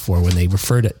this before when they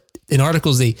refer to, in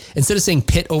articles, they, instead of saying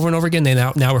Pitt over and over again, they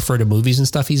now refer to movies and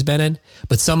stuff he's been in.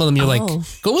 But some of them you're like,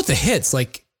 go with the hits.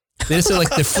 Like, they just say like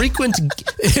the frequent,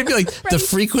 it'd be like the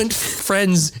frequent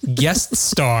friends guest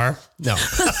star. No,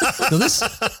 this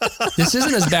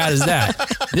isn't as bad as that.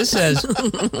 This says,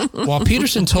 while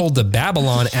Peterson told the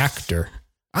Babylon actor,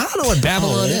 I don't know what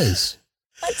Babylon is.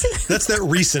 That's that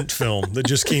recent film that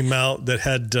just came out that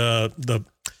had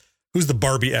who's the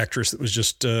Barbie actress that was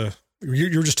just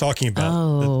you were just talking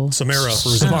about Samara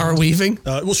Weaving.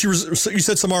 Well, she was. You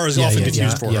said Samara is often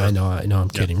confused for her. Yeah, I know. I'm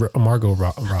kidding. Margot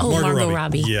Robbie. Margot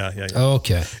Robbie. Yeah.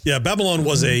 Okay. Yeah, Babylon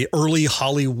was a early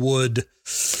Hollywood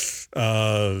send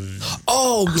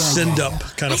up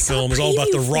kind of film. It was all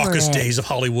about the raucous days of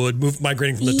Hollywood,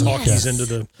 migrating from the talkies into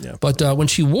the. Yeah. But when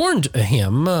she warned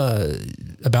him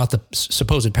about the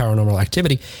supposed paranormal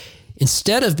activity,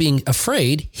 instead of being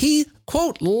afraid, he,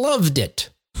 quote, loved it.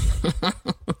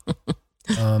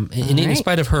 And in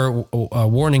spite of her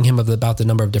warning him about the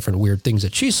number of different weird things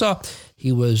that she saw, he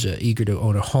was eager to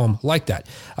own a home like that.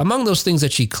 Among those things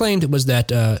that she claimed was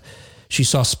that she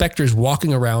saw specters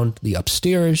walking around the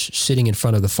upstairs, sitting in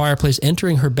front of the fireplace,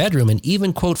 entering her bedroom, and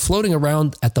even, quote, floating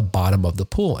around at the bottom of the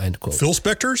pool, end quote. Phil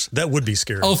Spectors? That would be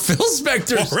scary. Oh, Phil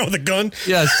Spectors. Walk around with a gun?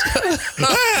 Yes.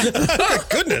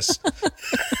 Goodness.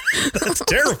 That's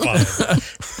terrifying.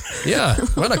 Yeah.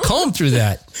 Run a comb through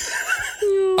that.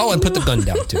 Oh, and put the gun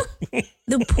down, too.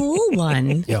 The pool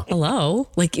one. Yeah. Hello.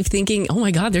 Like, if thinking, oh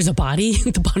my God, there's a body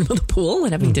at the bottom of the pool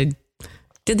and having to...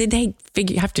 Did they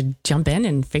have to jump in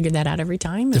and figure that out every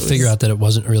time? Figure out that it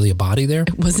wasn't really a body there?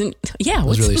 It wasn't. Yeah. It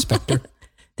was really a specter?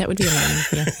 That would be alarming.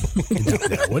 Yeah.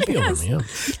 That would be alarming, yeah.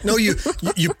 No, you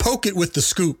poke it with the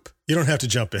scoop. You don't have to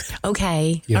jump in.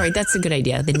 Okay. Yeah. All right. That's a good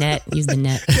idea. The net. Use the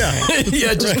net. Yeah.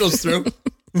 Yeah, it just goes through.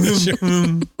 Is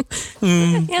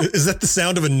that the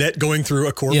sound of a net going through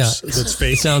a corpse? Yeah. That's It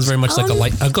fake? sounds very much like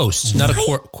a ghost, not a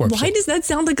corpse. Why does that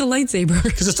sound like a lightsaber?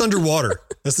 Because it's underwater.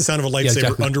 That's the sound of a lightsaber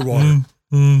exactly. underwater.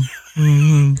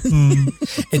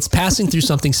 It's passing through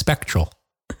something spectral.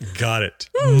 Got it.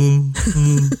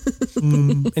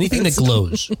 Anything that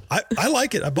glows. I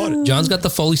like it. I bought it. John's got the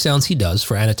Foley sounds he does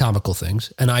for anatomical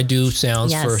things, and I do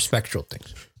sounds Yes. for spectral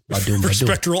things. Badoom, For badoom.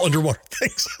 spectral underwater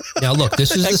things. Now look,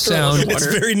 this is the sound. It's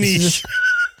very niche.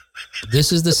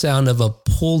 This is the sound of a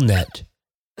pool net. Is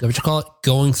that what you call it?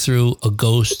 Going through a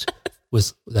ghost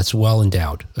that's well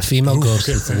endowed. A female ghost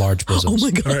with large bosoms. Oh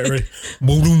my God. All right, ready?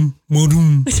 Badoom,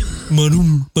 badoom,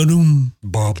 badoom, badoom.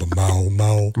 Baba mow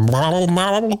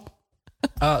mow.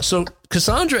 So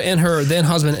Cassandra and her then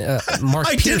husband, Mark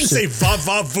I Pearson. didn't say va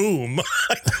va voom.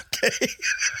 Okay.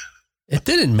 It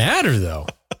didn't matter though.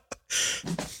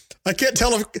 I can't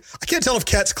tell if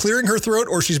Kat's clearing her throat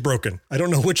or she's broken. I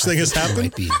don't know which thing has She happened.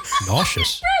 might be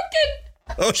nauseous.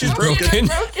 Oh, she's broken.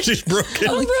 She's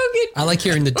broken. I like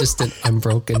hearing the distant, I'm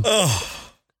broken.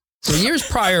 So years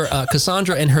prior,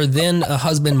 Cassandra and her then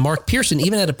husband, Mark Pearson,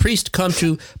 even had a priest come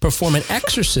to perform an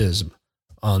exorcism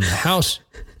on the house.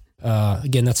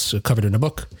 Again, that's covered in a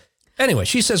book. Anyway,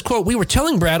 she says, quote, "We were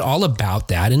telling Brad all about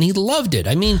that and he loved it.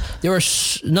 I mean, there are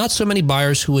not so many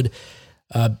buyers who would,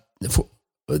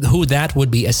 who that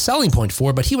would be a selling point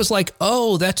for, but he was like,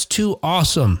 oh, that's too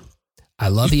awesome. I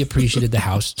love he appreciated the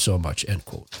house so much, end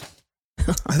quote.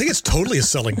 I think it's totally a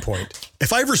selling point.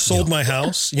 If I ever sold my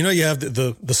house, you have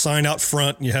the sign out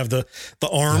front and you have the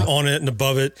arm on it and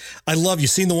above it. You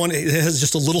seen the one, it has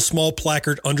just a little small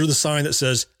placard under the sign that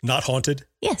says not haunted.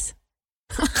 Yes.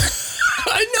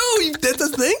 I know. That's a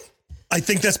thing. I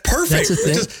think that's perfect. That's a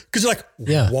thing. Because you're like,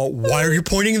 well, why are you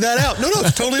pointing that out? No,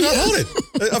 it's totally not haunted.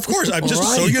 Of course. I'm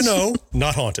just so you know,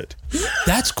 not haunted.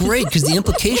 That's great because the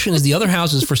implication is the other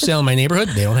houses for sale in my neighborhood,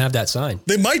 they don't have that sign.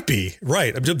 They might be,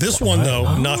 right. This one,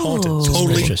 though, not haunted.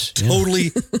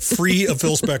 Totally free of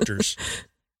Phil Spectors.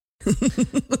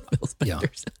 Yeah.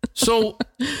 So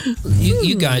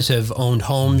you guys have owned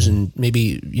homes and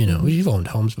maybe, you've owned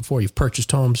homes before. You've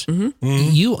purchased homes. Mm-hmm.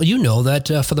 You know that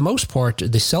for the most part,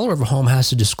 the seller of a home has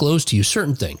to disclose to you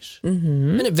certain things.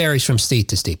 Mm-hmm. And it varies from state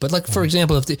to state. But like, for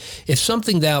example, if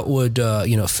something that would,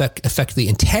 affect the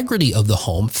integrity of the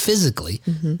home physically,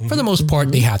 for the most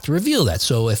part, they have to reveal that.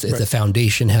 So if the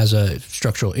foundation has a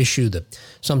structural issue,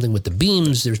 something with the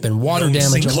beams, there's been water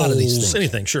damage, a lot of these things.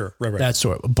 Anything, sure. Right. That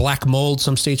sort of black mold.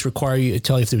 Some states require you to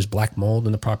tell you if there's black mold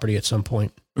in the property at some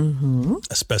point. Mm-hmm.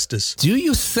 Asbestos. Do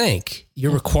you think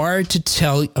you're required to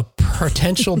tell a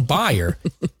potential buyer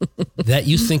that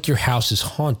you think your house is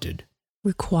haunted?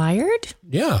 Required?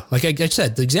 Yeah. Like I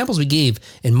said, the examples we gave,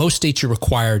 in most states you're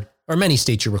required, or many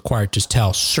states you're required to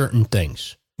tell certain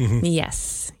things. Mm-hmm.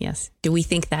 Yes. Do we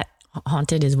think that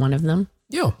haunted is one of them?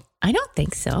 Yeah. I don't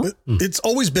think so. It's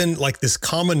always been like this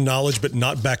common knowledge, but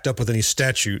not backed up with any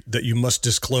statute, that you must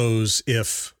disclose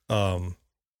if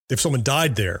someone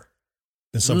died there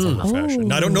in some form or fashion.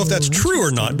 Now, I don't know if that's true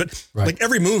or not, but like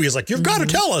every movie is like, you've got to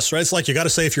tell us, right? It's like, you got to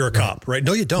say if you're a cop, right?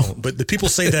 No, you don't. But the people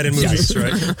say that in movies,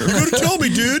 right? You're going to tell me,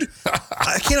 dude.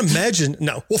 I can't imagine.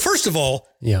 No. Well, first of all,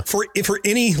 for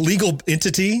any legal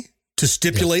entity to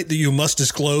stipulate that you must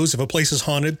disclose if a place is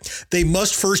haunted, they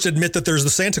must first admit that there's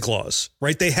the Santa Claus,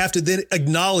 right? They have to then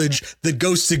acknowledge that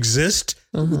ghosts exist,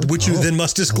 which you then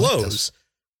must disclose.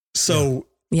 So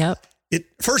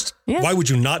why would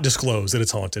you not disclose that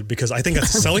it's haunted? Because I think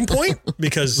that's a selling point.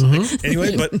 Because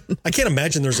anyway, but I can't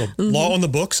imagine there's a law on the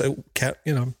books. I'm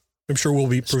sure we'll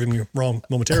be proving you wrong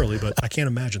momentarily, but I can't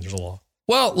imagine there's a law.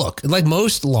 Well, look, like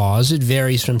most laws, it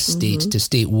varies from state to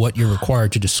state what you're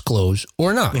required to disclose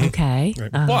or not. Okay.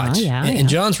 Right. But, and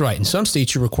John's right, in some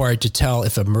states you're required to tell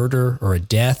if a murder or a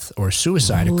death or a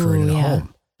suicide occurred in a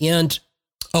home. And,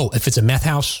 if it's a meth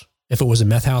house, if it was a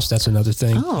meth house, that's another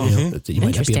thing. That you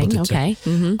might not be able to tell.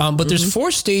 But there's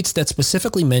 4 states that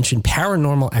specifically mention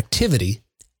paranormal activity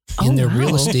in their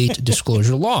real estate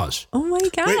disclosure laws. Oh my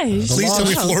gosh. Wait, please tell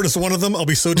me Florida's one of them. I'll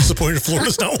be so disappointed if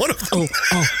Florida's not one of them.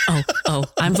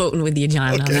 I'm voting with you,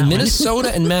 John. Okay. In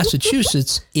Minnesota and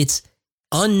Massachusetts, it's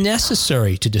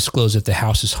unnecessary to disclose if the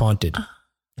house is haunted.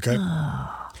 Okay.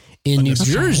 In New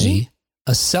Jersey,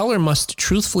 a seller must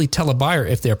truthfully tell a buyer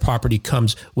if their property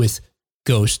comes with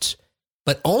ghosts,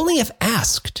 but only if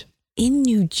asked. In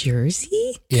New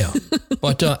Jersey? Yeah.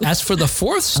 But as for the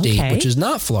 4th state, which is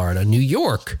not Florida, New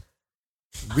York,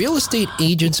 real estate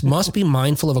agents must be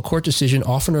mindful of a court decision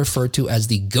often referred to as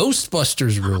the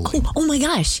Ghostbusters ruling. Oh my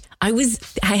gosh. I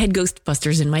had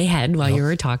Ghostbusters in my head while you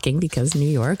were talking because New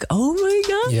York. Oh my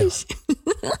gosh.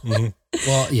 Yeah.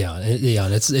 Well,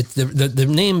 it's the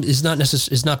name is not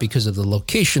because of the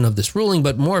location of this ruling,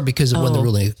 but more because of when the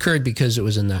ruling occurred, because it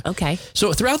was in the. Okay.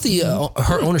 So throughout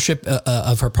her ownership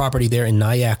of her property there in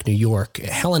Nyack, New York,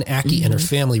 Helen Ackey and her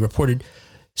family reported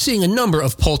seeing a number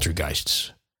of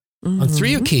poltergeists. On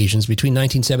 3 occasions between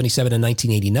 1977 and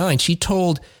 1989, she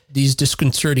told these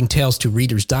disconcerting tales to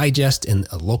Reader's Digest and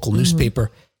a local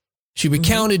newspaper. She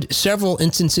recounted several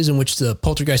instances in which the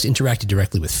poltergeist interacted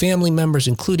directly with family members,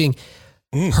 including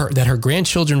her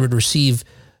grandchildren would receive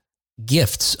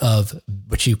gifts of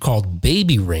what she called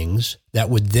baby rings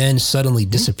that would then suddenly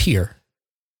disappear.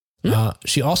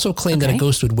 She also claimed that a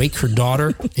ghost would wake her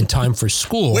daughter in time for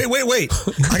school. Wait.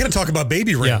 I got to talk about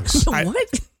baby rings. What?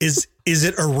 Is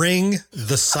it a ring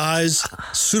the size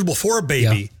suitable for a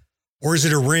baby, or is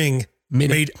it a ring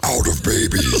made out of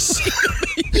babies?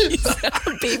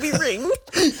 A baby ring?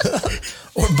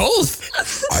 Or both.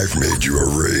 I've made you a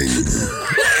ring.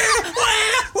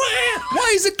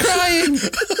 Why is it crying?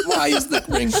 Why is the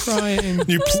ring crying?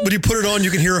 When you put it on, you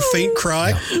can hear a faint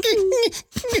cry. Feed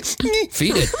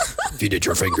it. Feed it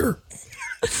your finger.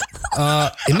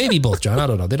 It may be both, John. I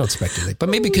don't know. They don't speculate. But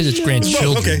maybe because it's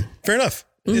grandchildren. Okay, fair enough.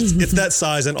 It's that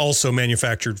size and also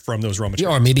manufactured from those raw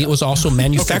materials. Or maybe it was also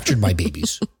manufactured by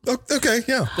babies. Okay,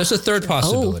 yeah. That's a third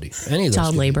possibility. Any of those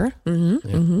Child labor.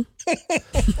 Mm-hmm. Yeah.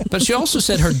 But she also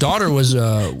said her daughter was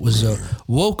awoken.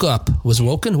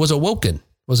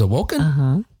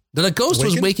 That a ghost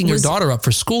was waking her daughter up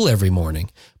for school every morning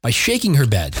by shaking her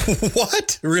bed.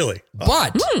 What? Really?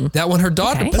 But that when her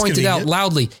daughter pointed out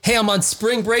loudly, "Hey, I'm on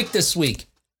spring break this week,"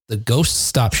 the ghost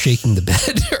stopped shaking the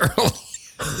bed early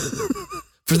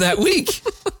for that week.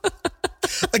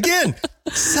 Again,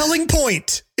 selling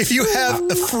point. If you have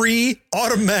a free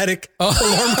automatic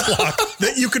alarm clock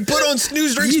that you can put on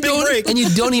snooze during spring break. And you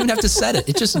don't even have to set it.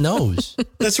 It just knows.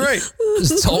 That's right.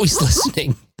 It's always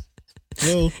listening.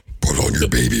 Well, put on your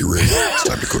baby ring. It's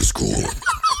time to go to school.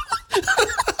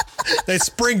 It's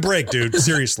spring break, dude.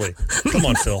 Seriously. Come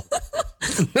on, Phil.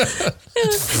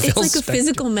 It's like a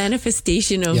physical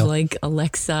manifestation of like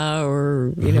Alexa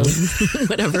or,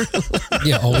 whatever.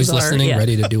 Yeah, always listening,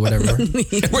 ready to do whatever.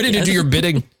 Ready to do your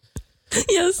bidding.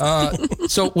 Yes.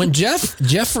 So when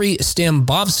Jeffrey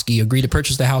Stambovsky agreed to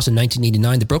purchase the house in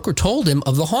 1989, the broker told him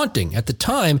of the haunting. At the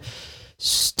time,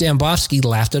 Stambovsky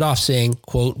laughed it off, saying,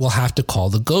 quote, "We'll have to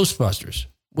call the Ghostbusters,"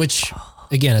 which,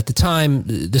 again, at the time,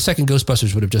 the second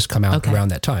Ghostbusters would have just come out around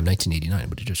that time, 1989.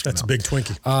 Would have just come out. That's a big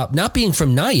Twinkie. Not being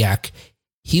from Nyack,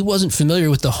 he wasn't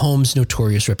familiar with the home's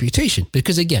notorious reputation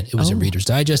because, again, it was in Reader's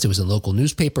Digest. It was in local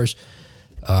newspapers.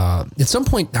 At some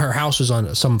point, her house was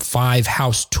on some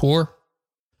 5-house tour.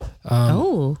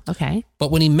 Okay. But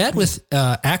when he met with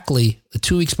Ackley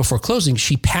 2 weeks before closing,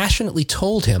 she passionately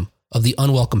told him of the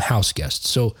unwelcome house guests.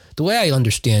 So the way I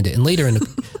understand it, and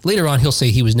later on, he'll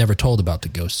say he was never told about the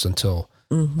ghosts until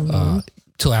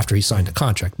after he signed a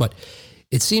contract. But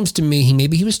it seems to me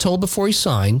maybe he was told before he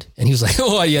signed, and he was like,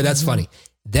 "Oh yeah, that's funny."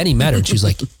 Then he met her, and she was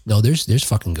like, "No, there's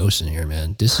fucking ghosts in here,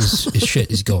 man. This shit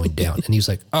is going down." And he was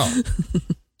like, "Oh."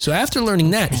 So after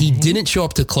learning that, he didn't show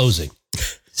up to closing.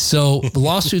 So the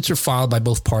lawsuits are filed by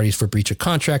both parties for breach of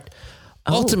contract.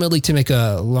 Ultimately, to make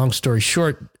a long story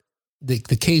short, the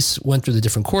case went through the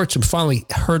different courts and finally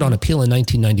heard on appeal in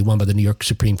 1991 by the New York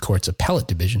Supreme Court's Appellate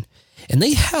Division. And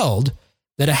they held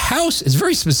that a house is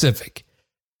very specific,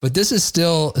 but this is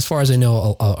still, as far as I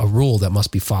know, a rule that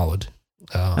must be followed.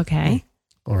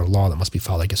 Or a law that must be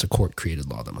followed. I guess a court-created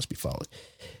law that must be followed.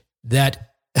 That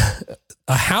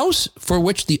a house for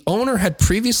which the owner had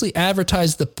previously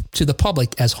advertised to the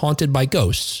public as haunted by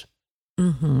ghosts,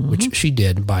 which she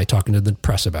did by talking to the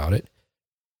press about it,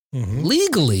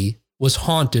 legally was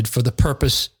haunted for the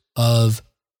purpose of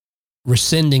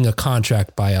rescinding a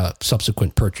contract by a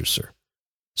subsequent purchaser.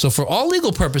 So for all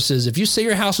legal purposes, if you say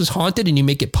your house is haunted and you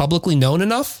make it publicly known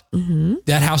enough,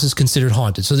 that house is considered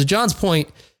haunted. So to John's point,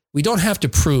 we don't have to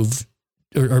prove,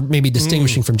 or maybe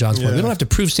distinguishing from John's point, we don't have to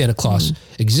prove Santa Claus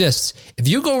exists. If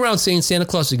you go around saying Santa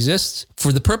Claus exists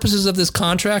for the purposes of this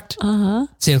contract,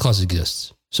 Santa Claus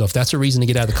exists. So if that's a reason to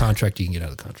get out of the contract, you can get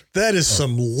out of the contract. That is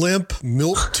some limp,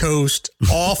 milquetoast,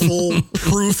 awful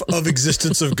proof of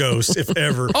existence of ghosts, if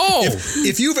ever.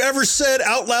 If you've ever said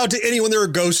out loud to anyone there are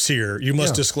ghosts here, you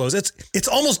must disclose. It's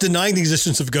almost denying the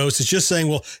existence of ghosts. It's just saying,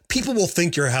 well, people will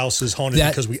think your house is haunted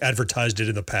because we advertised it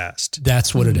in the past.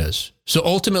 That's what it is. So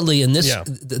ultimately, in this,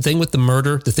 the thing with the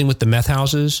murder, the thing with the meth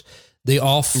houses, they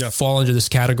all fall into this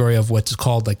category of what's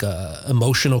called like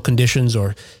emotional conditions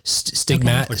or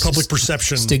like public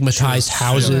perception, stigmatized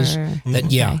houses.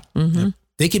 That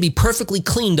they could be perfectly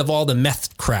cleaned of all the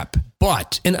meth crap,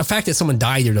 and the fact that someone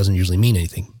died there doesn't usually mean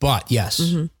anything. But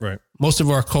yes, right. Most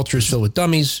of our culture is filled with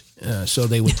dummies, so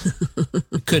they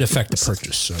could affect the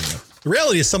purchase. So the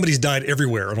reality is somebody's died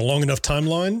everywhere on a long enough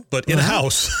timeline, but in a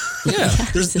house,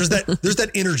 there's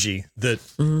that energy that.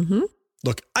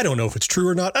 Look, I don't know if it's true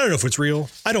or not. I don't know if it's real.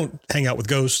 I don't hang out with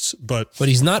ghosts, but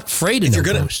he's not afraid of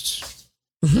ghosts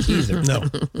either. No.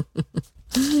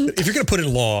 If you're going to put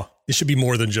in law, it should be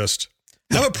more than just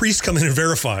have a priest come in and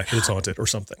verify that it's haunted or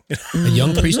something. A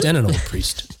young priest and an old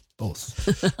priest,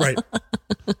 both. Right.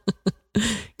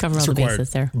 Cover all the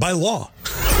bases there. By law.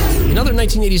 In other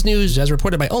 1980s news, as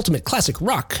reported by Ultimate Classic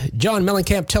Rock, John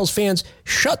Mellencamp tells fans,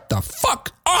 "Shut the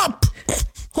fuck up."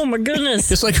 Oh my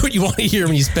goodness. It's like what you want to hear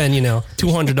when you spend,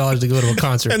 $200 to go to a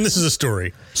concert. And this is a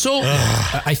story. So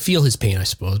I feel his pain, I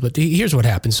suppose, but here's what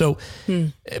happened. So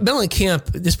Mellencamp,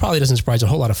 this probably doesn't surprise a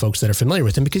whole lot of folks that are familiar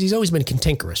with him because he's always been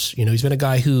cantankerous. He's been a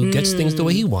guy who gets things the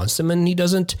way he wants them and he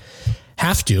doesn't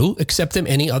have to accept them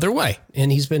any other way.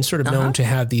 And he's been sort of known to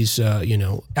have these,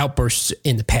 outbursts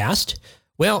in the past.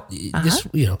 Well, this,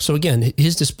 so again,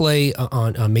 his display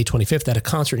on May 25th at a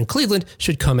concert in Cleveland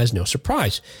should come as no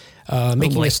surprise.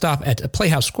 Making a stop at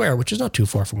Playhouse Square, which is not too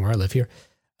far from where I live here,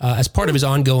 as part of his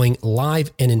ongoing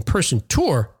live and in-person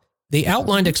tour. They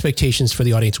outlined expectations for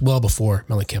the audience well before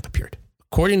Mellencamp appeared.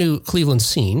 According to Cleveland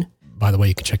Scene, by the way,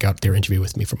 you can check out their interview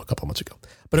with me from a couple of months ago.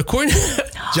 But according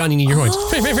to Johnny, need your horns.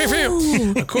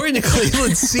 According to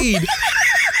Cleveland Scene,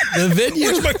 the venue.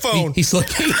 Where's my phone? He's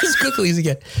looking as quickly as he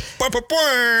can.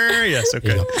 Yes,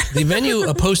 okay. The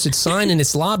venue posted sign in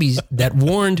its lobbies that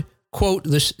warned, quote,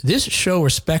 this show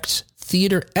respects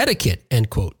theater etiquette, end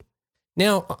quote.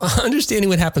 Now, understanding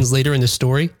what happens later in the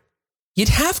story, you'd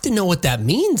have to know what that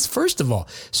means, first of all.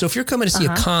 So if you're coming to see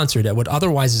a concert at what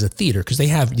otherwise is a theater, because they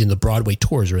have, the Broadway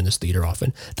tours are in this theater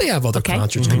often. They have other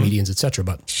concerts, comedians, etc.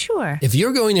 But sure, if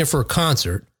you're going there for a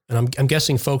concert, and I'm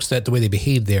guessing folks that the way they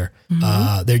behave there,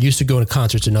 they're used to going to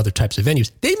concerts and other types of venues.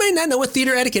 They may not know what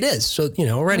theater etiquette is. So,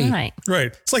 already. Right.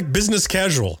 It's like business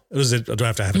casual. Do I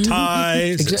have to have a tie?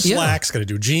 Is it slacks? Got to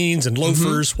do jeans and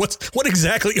loafers? What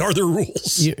exactly are the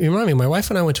rules? You remind me, my wife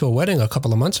and I went to a wedding a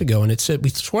couple of months ago, and it said, we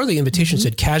swore the invitation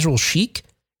said casual chic.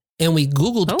 And we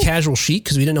Googled casual chic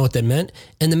because we didn't know what that meant.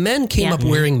 And the men came up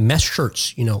wearing mesh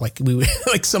shirts, like we were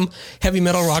like some heavy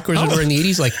metal rockers that were in the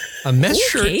 80s, like a mesh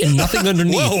shirt and nothing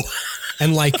underneath. Whoa.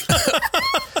 And like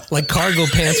cargo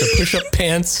pants or push-up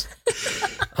pants.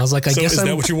 I was like, I guess is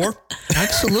that what you wore?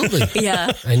 Absolutely.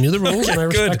 Yeah. I knew the rules and I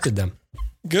respected them.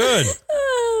 Good.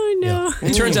 Oh, no. Yeah.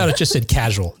 It turns out it just said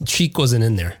casual. Chic wasn't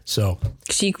in there. So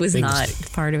chic was not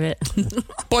part of it.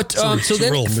 But so it's a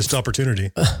then real missed opportunity.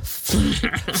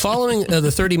 Following the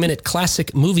 30-minute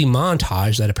classic movie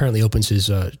montage that apparently opens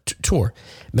his tour,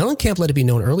 Mellencamp let it be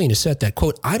known early in his set that,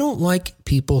 quote, I don't like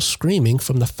people screaming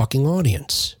from the fucking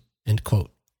audience, end quote.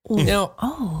 Now,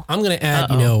 I'm going to add,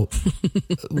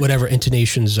 whatever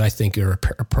intonations I think are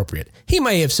appropriate. He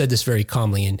may have said this very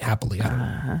calmly and happily. I don't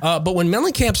know. But when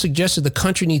Mellencamp suggested the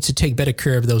country needs to take better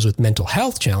care of those with mental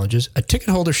health challenges, a ticket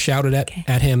holder shouted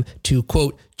at him to,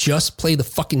 quote, just play the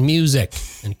fucking music,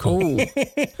 end quote.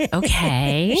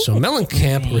 Okay. So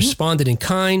Mellencamp responded in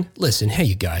kind, listen, hey,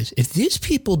 you guys, if these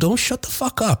people don't shut the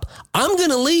fuck up, I'm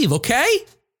going to leave, okay?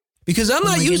 Because I'm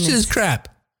not used to this crap.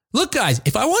 Look, guys,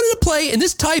 if I wanted to play in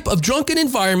this type of drunken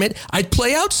environment, I'd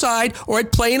play outside or I'd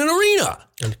play in an arena.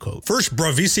 End quote. First,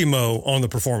 bravissimo on the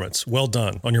performance. Well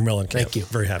done on your Mellencamp. Thank you.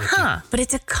 Very happy. But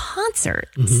it's a concert.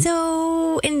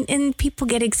 So, and people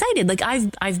get excited. Like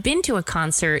I've been to a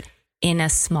concert in a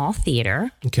small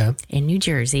theater in New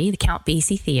Jersey, the Count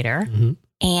Basie Theater.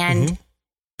 And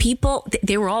people,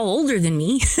 they were all older than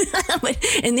me,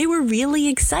 and they were really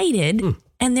excited.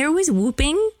 And there was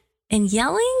whooping and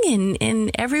yelling, and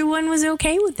everyone was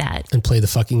okay with that. And play the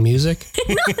fucking music?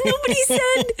 Nobody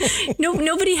said,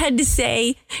 nobody had to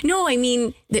say, no, I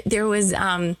mean, there was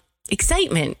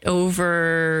excitement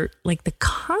over like the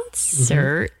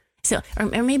concert. So, or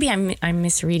maybe I'm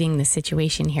misreading the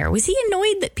situation here. Was he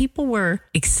annoyed that people were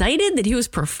excited that he was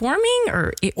performing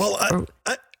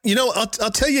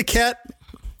I'll tell you, Kat,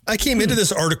 I came into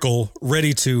this article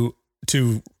ready to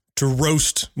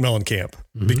roast Mellencamp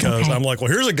because I'm like, well,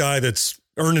 here's a guy that's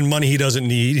earning money he doesn't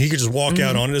need. He could just walk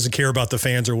out on it, doesn't care about the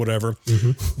fans or whatever.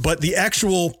 But the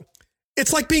actual,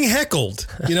 it's like being heckled.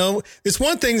 It's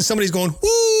one thing that somebody's going,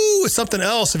 woo, it's something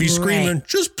else. If he's screaming,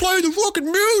 just play the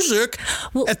fucking music.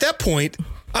 Well, at that point,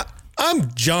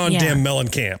 I'm John damn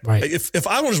Mellencamp. Right. If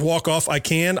I want to just walk off, I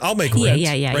can. I'll make rent.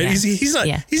 Right?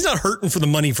 He's not hurting for the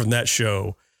money from that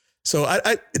show. So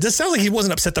it just sounds like he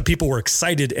wasn't upset that people were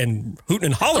excited and hooting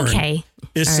and hollering. Okay.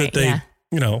 It's that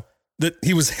that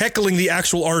he was heckling the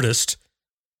actual artist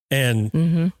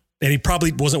and he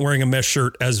probably wasn't wearing a mesh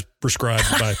shirt as prescribed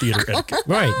by theater etiquette.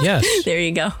 Right. Yes. There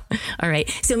you go. All right.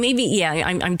 So maybe,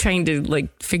 I'm trying to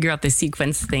figure out the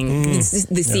sequence thing, the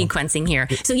sequencing here.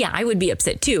 So I would be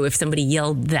upset too if somebody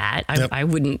yelled that. I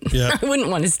wouldn't. I wouldn't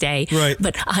want to stay. Right.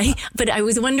 But I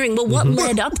was wondering, well, what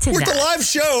led up to We're that? We're at the live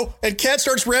show, and Kat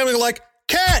starts rambling like,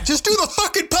 "Kat, just do the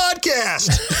fucking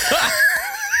podcast."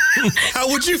 How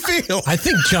would you feel? I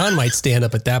think John might stand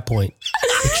up at that point,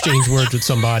 exchange words with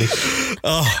somebody.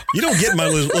 You don't get in my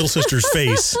little sister's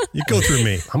face. You go through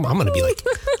me. I'm going to be like,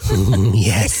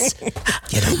 yes.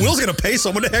 Will's going to pay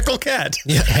someone to heckle Kat.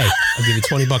 Yeah, hey, I'll give you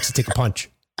 $20 to take a punch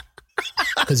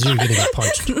because you're going to get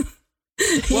punched.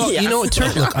 Well,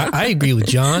 look, I agree with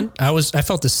John. I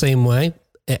felt the same way.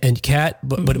 And Kat,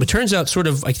 but it turns out sort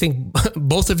of, I think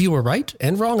both of you were right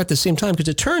and wrong at the same time, because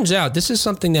it turns out this is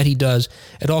something that he does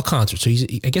at all concerts. So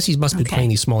I guess he must be playing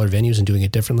these smaller venues and doing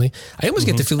it differently. I almost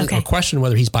get the feeling or question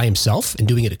whether he's by himself and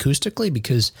doing it acoustically,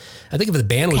 because I think if the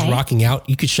band was rocking out,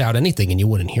 you could shout anything and you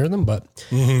wouldn't hear them. But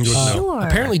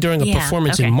apparently during a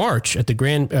performance in March at the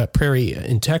Grand Prairie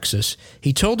in Texas,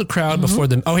 he told the crowd before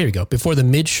the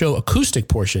mid-show acoustic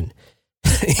portion,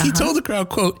 he told the crowd,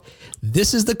 quote,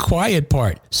 "This is the quiet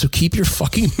part, so keep your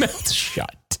fucking mouth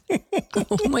shut."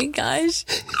 Oh my gosh.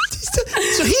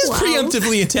 So he's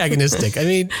preemptively antagonistic. I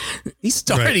mean, he's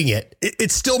starting it.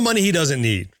 It's still money he doesn't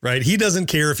need, right? He doesn't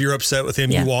care if you're upset with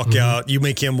him. You walk out, you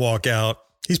make him walk out.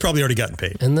 He's probably already gotten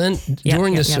paid. And then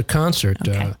during this concert,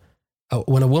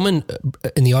 when a woman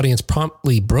in the audience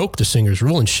promptly broke the singer's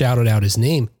rule and shouted out his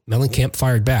name, Mellencamp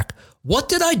fired back, "What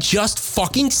did I just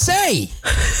fucking say?"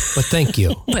 But thank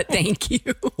you.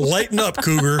 Lighten up,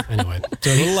 Cougar. Anyway,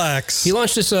 so relax. He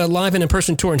launched this live and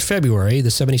in-person tour in February. The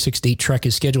 76-date trek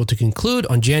is scheduled to conclude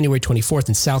on January 24th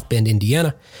in South Bend,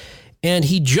 Indiana. And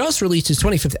he just released his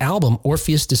 25th album,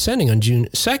 Orpheus Descending, on June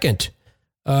 2nd.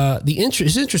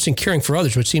 His interest in caring for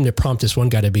others, which seemed to prompt this one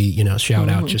guy to be, shout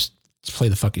out, just play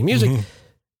the fucking music.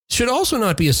 Should also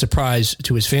not be a surprise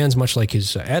to his fans, much like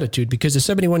his attitude, because the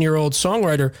 71-year-old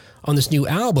songwriter on this new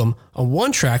album, on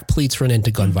one track, pleads for an end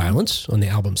to gun violence on the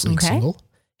album's lead single,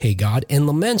 Hey God, and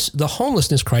laments the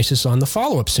homelessness crisis on the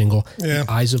follow-up single, The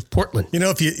Eyes of Portland.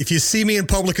 If you see me in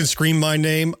public and scream my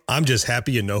name, I'm just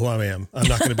happy you know who I am. I'm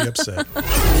not going to be upset.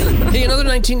 Hey, another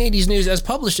 1980s news, as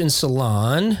published in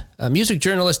Salon, music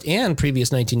journalist and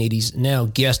previous 1980s now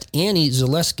guest Annie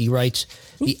Zaleski writes,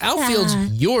 The Outfield's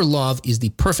Your Love is the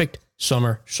perfect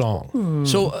summer song.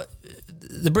 So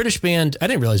the British band, I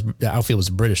didn't realize the Outfield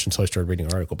was British until I started reading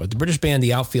an article, but the British band,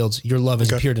 The Outfield's Your Love,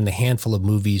 has appeared in a handful of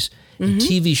movies and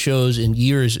TV shows in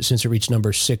years since it reached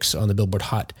number 6 on the Billboard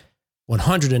Hot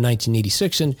 100 in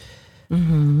 1986.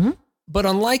 But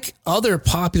unlike other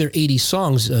popular 80s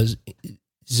songs,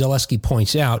 Zaleski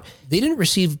points out, they didn't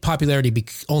receive popularity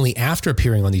only after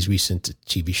appearing on these recent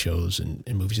TV shows and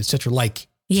movies, etc., like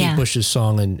Kate Bush's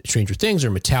song in Stranger Things or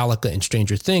Metallica and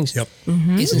Stranger Things.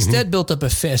 It's instead built up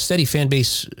a steady fan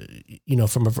base, in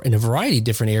a variety of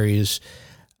different areas,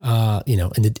 in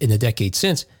the decades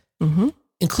since,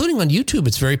 including on YouTube.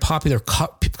 It's very popular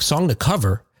song to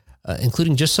cover,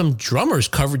 including just some drummers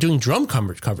doing drum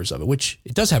covers of it, which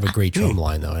it does have a great drum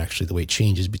line, though. Actually, the way it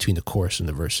changes between the chorus and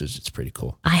the verses, it's pretty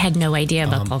cool. I had no idea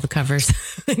about all the covers.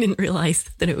 I didn't realize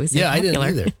that it was I didn't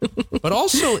either. But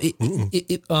also,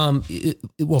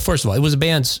 well, first of all,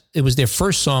 it was their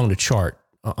first song to chart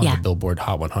on the Billboard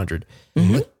Hot 100.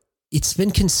 But it's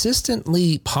been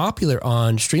consistently popular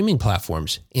on streaming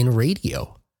platforms and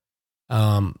radio.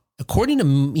 According to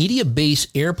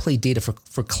media-based airplay data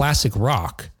for classic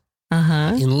rock,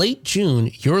 in late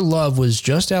June, Your Love was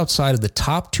just outside of the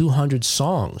top 200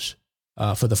 songs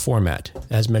for the format,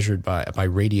 as measured by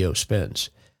radio spins.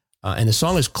 And the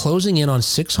song is closing in on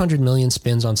 600 million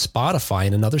spins on Spotify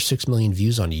and another 6 million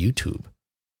views on YouTube.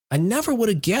 I never would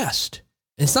have guessed.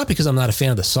 And it's not because I'm not a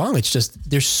fan of the song. It's just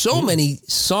there's so many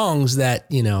songs that,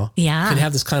 can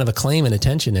have this kind of acclaim and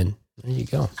attention. And there you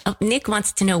go. Oh, Nick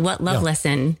wants to know what love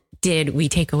lesson did we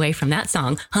take away from that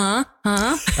song?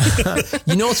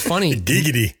 It's funny.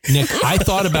 Giggity. Nick, I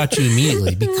thought about you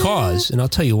immediately because, and I'll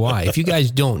tell you why. If you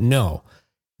guys don't know,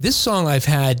 this song I've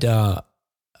had,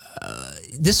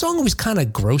 this song always kind of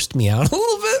grossed me out a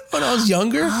little bit when I was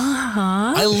younger.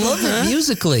 I love it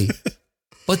musically.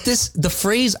 But the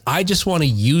phrase, I just want to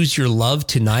use your love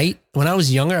tonight. When I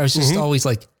was younger, I was just always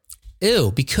like,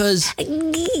 ew, because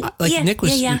Nick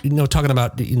was, talking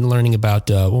about learning about,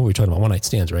 what were we talking about? One night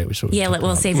stands, right?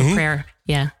 We'll save a prayer.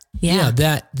 Yeah.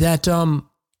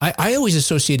 I always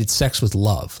associated sex with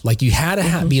love. Like you had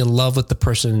to be in love with the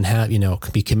person and have,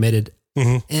 be committed.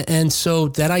 And so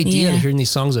that idea of hearing these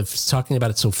songs of talking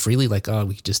about it so freely, like,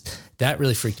 that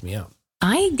really freaked me out.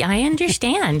 I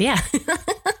understand. Yeah.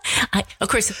 Of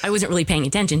course, I wasn't really paying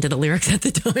attention to the lyrics at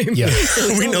the time. Yeah.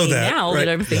 So we know that. Now that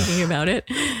I'm thinking about it.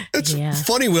 It's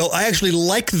funny, Will. I actually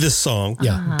like this song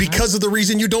because of the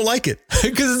reason you don't like it.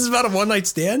 Because it's about a one night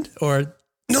stand or...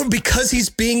 No, because he's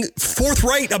being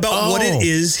forthright about what it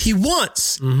is he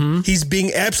wants. He's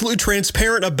being absolutely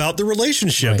transparent about the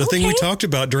relationship, the thing we talked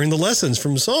about during the lessons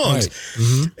from songs.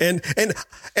 And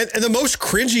the most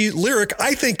cringy lyric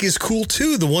I think is cool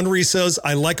too. The one where he says,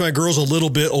 I like my girls a little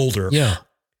bit older. Yeah.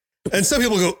 And some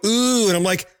people go, ooh, and I'm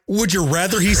like, would you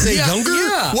rather he say younger?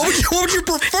 Yeah. What would you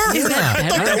prefer? I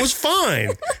thought that was fine.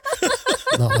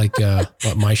 Not like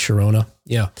My Sharona.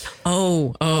 Yeah.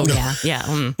 Oh, yeah.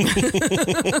 In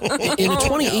a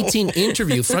 2018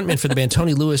 interview, frontman for the band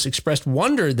Tony Lewis expressed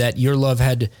wonder that Your Love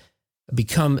had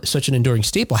become such an enduring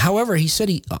staple. However, he said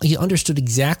he understood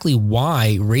exactly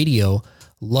why radio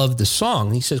loved the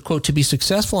song. He says, quote, to be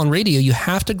successful on radio, you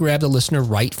have to grab the listener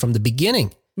right from the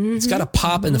beginning. It's got to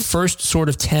pop in the first sort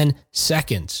of 10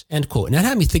 seconds, end quote. And that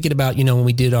had me thinking about, when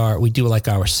we do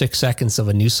our 6 seconons of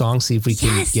a new song, see if we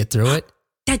can get through it.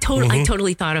 I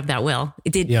totally thought of that, Will.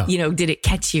 Did it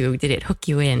catch you? Did it hook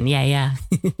you in? Yeah.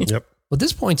 Yep. Well,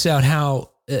 this points out how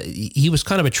he was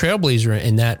kind of a trailblazer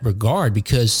in that regard,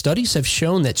 because studies have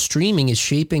shown that streaming is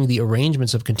shaping the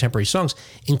arrangements of contemporary songs,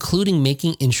 including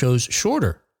making intros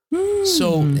shorter.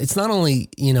 So it's not only,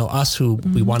 us who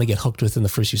we want to get hooked within the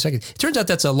first few seconds. It turns out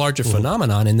that's a larger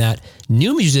phenomenon, in that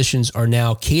new musicians are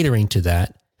now catering to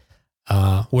that.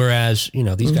 Whereas,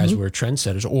 these guys were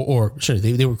trendsetters, or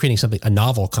they were creating a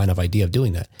novel kind of idea of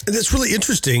doing that. And that's really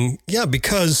interesting. Yeah,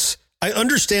 because I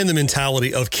understand the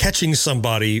mentality of catching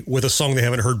somebody with a song they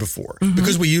haven't heard before,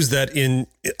 because I use that in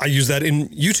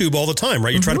YouTube all the time,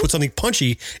 right? You try to put something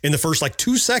punchy in the first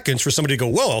 2 seconds for somebody to go,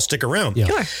 well, I'll stick around. Yeah.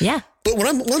 Sure. Yeah. But when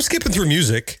I'm skipping through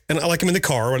music, and I'm in the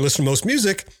car, or I listen to most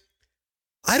music,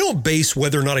 I don't base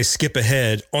whether or not I skip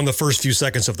ahead on the first few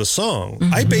seconds of the song.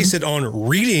 I base it on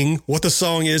reading what the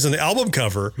song is in the album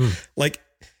cover.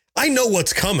 I know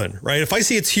what's coming, right? If I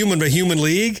see it's Human by Human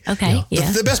League, okay,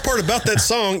 the best part about that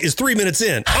song is 3 minutes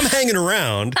in. I'm hanging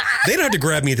around. They don't have to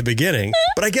grab me at the beginning.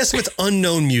 But I guess if it's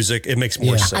unknown music, it makes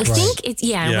more sense. I think it's,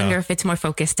 I wonder if it's more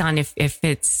focused on if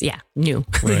it's, new,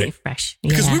 right. fresh.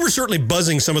 Because we were certainly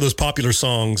buzzing some of those popular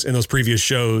songs in those previous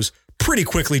shows pretty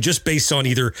quickly, just based on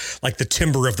either the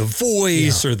timbre of the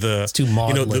voice or the,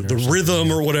 the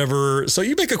rhythm or whatever. So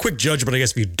you make a quick judgment, I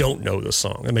guess, if you don't know the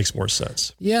song. That makes more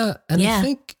sense. Yeah. And I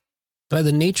think by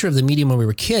the nature of the medium when we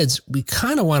were kids, we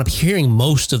kind of wound up hearing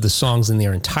most of the songs in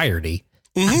their entirety.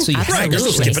 So you had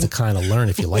to kind of learn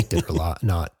if you liked it or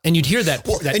not. And you'd hear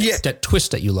that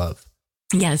twist that you love.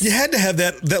 Yes. You had to have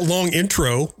that long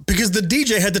intro because the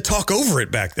DJ had to talk over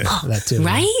it back then. That too.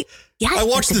 Right? Yeah. I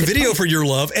watched the video for Your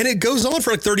Love, and it goes on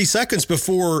for 30 seconds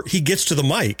before he gets to the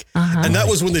mic. And that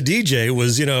was when the DJ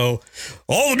was,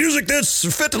 all the music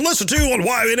that's fit to listen to on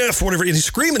YNF, whatever. And he's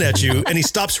screaming at you, and he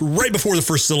stops right before the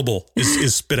first syllable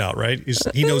is spit out, right?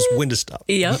 He knows when to stop.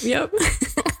 Yep.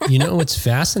 What's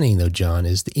fascinating, though, John,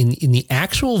 is in the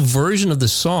actual version of the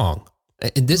song,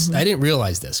 and this I didn't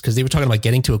realize this because they were talking about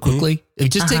getting to it quickly. If you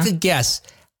just take a guess,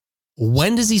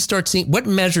 when does he start singing? What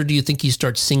measure do you think he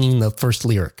starts singing the first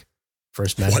lyric?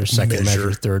 First measure, second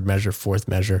measure, third measure, fourth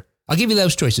measure. I'll give you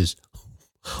those choices.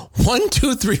 1,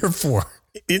 2, 3, or 4.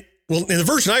 Well, in the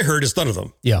version I heard, it's none of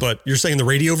them. Yeah. But you're saying the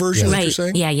radio version, right. You're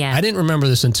saying? Yeah. I didn't remember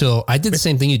this until I did the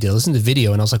same thing you did. Listen to the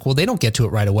video, and I was like, well, they don't get to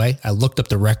it right away. I looked up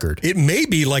the record. It may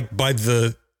be by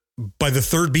the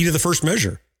third beat of the first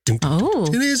measure. Oh.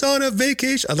 He's on a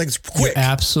vacation. I think it's quick. You're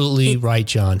absolutely right,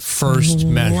 John. First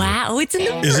measure. Wow, it's in the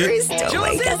first. Oh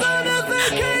my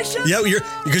God. Yeah,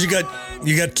 because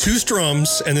you got 2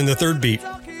 strums and then the third beat.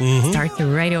 Starts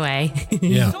right away.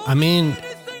 Yeah, I mean,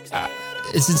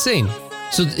 it's insane.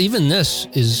 So even this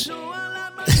is,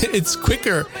 it's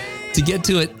quicker to get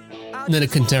to it than a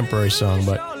contemporary song,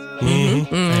 but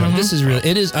anyway, this is really,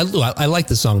 it is, I like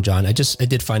the song, John. I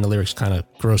did find the lyrics kind of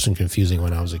gross and confusing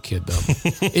when I was a kid, though.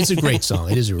 It's a great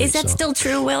song. It is a great song. Is that still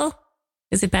true, Will?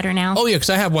 Is it better now? Oh, yeah, because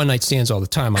I have one night stands all the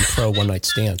time. I'm pro one night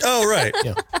stand. Oh, right.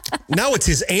 Yeah. Now it's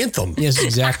his anthem. Yes,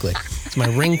 exactly. It's my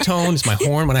ringtone. It's my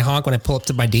horn when I honk when I pull up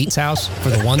to my date's house for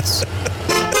the once.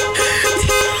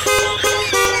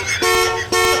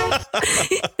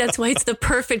 That's why it's the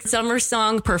perfect summer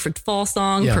song, perfect fall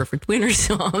song, perfect winter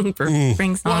song, perfect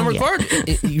spring song. Well,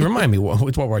 you remind me what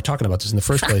we're talking about this in the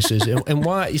first place is, and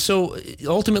why. So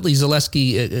ultimately,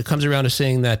 Zaleski comes around to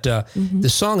saying that the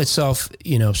song itself,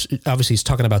 obviously he's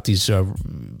talking about this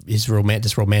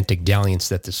romantic dalliance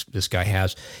that this guy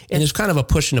has, and there's kind of a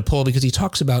push and a pull because he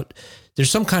talks about there's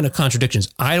some kind of contradictions.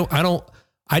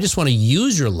 I just want to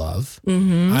use your love.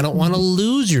 I don't want to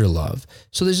lose your love.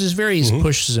 So there's this various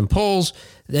pushes and pulls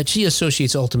that she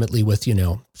associates ultimately with,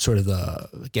 sort of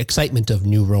the excitement of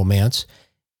new romance.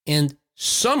 And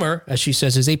summer, as she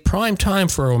says, is a prime time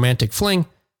for a romantic fling.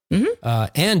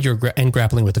 And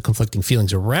grappling with the conflicting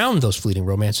feelings around those fleeting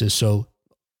romances. So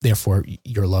therefore,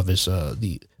 your love is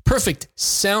the perfect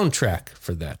soundtrack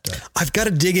for that. I've got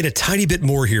to dig in a tiny bit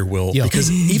more here, Will,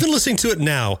 because even listening to it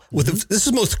now, this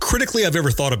is most critically I've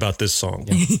ever thought about this song.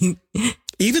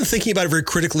 Even thinking about it very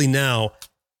critically now,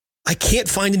 I can't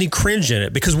find any cringe in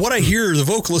it because what I hear the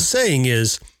vocalist saying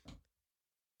is,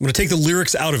 I'm going to take the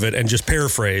lyrics out of it and just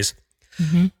paraphrase.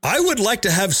 I would like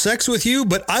to have sex with you,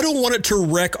 but I don't want it to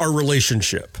wreck our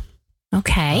relationship.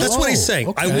 Okay. That's what he's saying.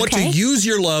 Okay. I want to use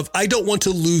your love. I don't want to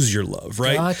lose your love,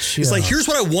 right? Gotcha. It's like, here's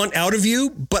what I want out of you,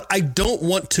 but I don't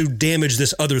want to damage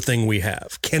this other thing we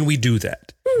have. Can we do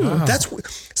that?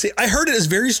 See, I heard it as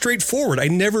very straightforward. I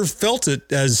never felt it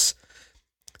as,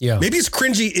 maybe it's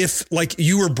cringy if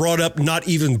you were brought up not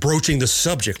even broaching the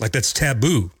subject, that's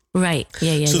taboo. Right.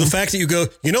 Yeah. So the fact that you go,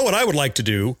 you know what I would like to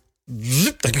do,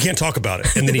 you can't talk about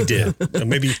it. And then he did.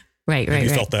 Maybe you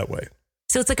felt that way.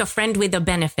 So it's like a friend with a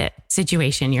benefit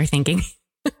situation, you're thinking.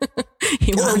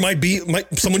 Or it might be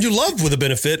someone you love with a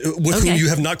benefit with whom you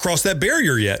have not crossed that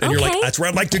barrier yet. And you're like, that's where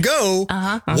I'd like to go.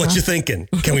 What you thinking?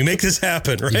 Can we make this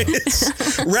happen? Right?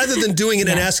 Rather than doing it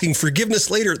and asking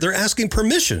forgiveness later, they're asking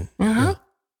permission.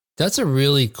 That's a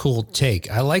really cool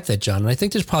take. I like that, John. And I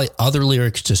think there's probably other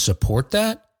lyrics to support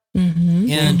that.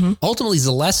 And ultimately,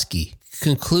 Zaleski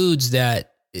concludes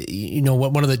that, you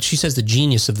know, she says the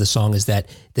genius of the song is that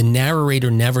the narrator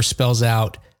never spells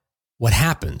out what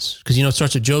happens. Because, you know, it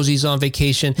starts with Josie's on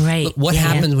vacation. Right. What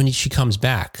happens when she comes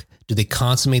back? Do they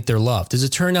consummate their love? Does it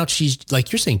turn out she's,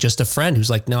 like you're saying, just a friend who's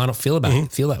like, no, I don't feel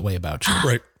that way about you.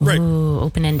 Right. Ooh,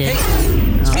 open-ended.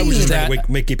 I was just trying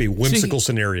to make it a whimsical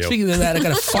scenario. Speaking of that, I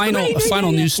got a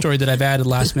final news story that I've added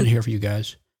last minute here for you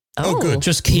guys. Oh, good.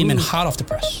 Just came in hot off the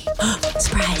press.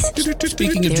 Surprise.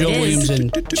 Speaking of Joe Williams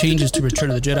and changes to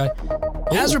Return of the Jedi,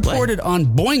 as reported on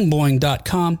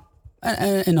boingboing.com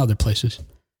and other places,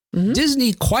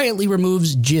 Disney quietly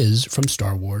removes jizz from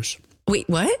Star Wars. Wait,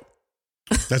 what?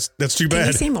 That's too bad. Can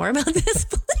you say more about this,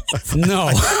 please? No.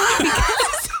 That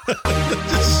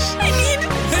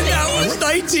was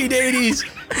 1980s.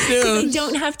 I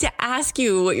don't have to ask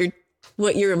you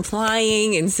what you're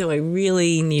implying, and so I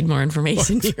really need more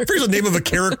information here. Here's the name of a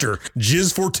character,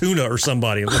 Jizz Fortuna or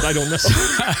somebody. I don't know.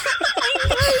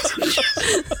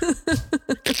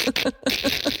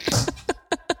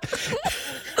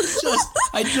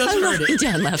 I just heard it.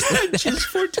 John laughs like that. Jizz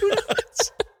Fortuna.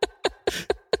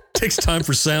 Takes time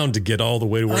for sound to get all the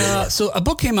way to where it is. So a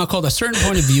book came out called A Certain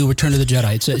Point of View, Return of the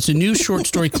Jedi. It's a new short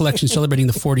story collection celebrating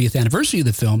the 40th anniversary of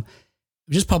the film.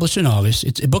 Just published in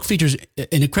August. A book features an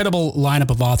incredible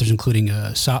lineup of authors, including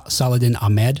Saladin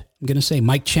Ahmed, I'm going to say,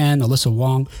 Mike Chen, Alyssa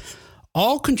Wong,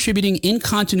 all contributing in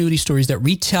continuity stories that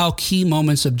retell key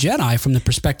moments of Jedi from the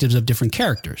perspectives of different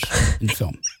characters in the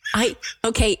film.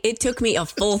 It took me a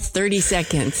full 30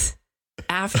 seconds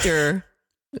after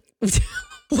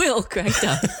Will cracked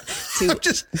up to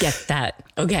get that.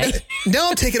 Okay. Now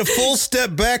I'm taking a full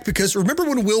step back because remember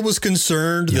when Will was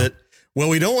concerned that, well,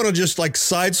 we don't want to just like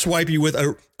sideswipe you with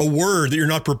a word that you're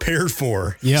not prepared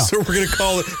for. Yeah. So we're going to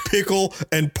call it pickle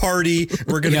and party.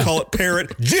 We're going to call it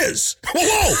parrot. Jizz.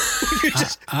 Whoa.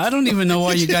 I don't even know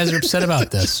why you guys are upset about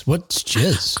this. What's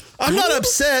jizz? I'm not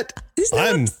upset.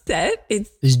 I'm upset.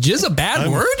 Is jizz a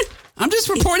bad word? I'm just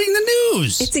reporting the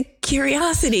news. It's a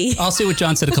curiosity. I'll say what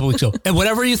John said a couple weeks ago. And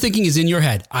whatever you're thinking is in your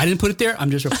head. I didn't put it there.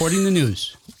 I'm just reporting the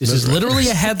news. This is literally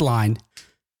a headline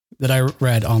that I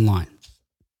read online.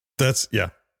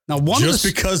 Now,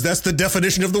 because that's the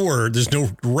definition of the word, there's no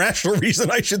rational reason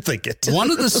I should think it.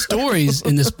 One of the stories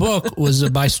in this book was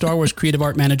by Star Wars creative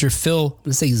art manager Phil,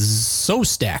 let's say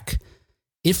Szostak.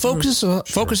 It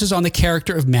focuses on the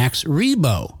character of Max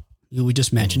Rebo, who we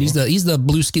just mentioned. He's the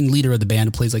blue skinned leader of the band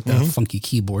who plays like the funky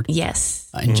keyboard.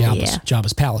 Yes. In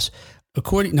Jabba's palace.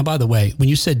 Now, by the way, when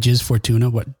you said Jizz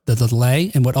Fortuna, what the delay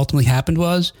and what ultimately happened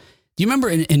was, do you remember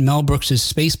in Mel Brooks'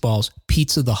 Spaceballs,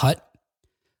 Pizza the Hut?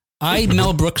 I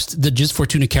Mel Brooks the Jizz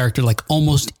Fortuna character like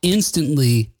almost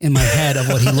instantly in my head of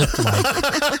what he looked like.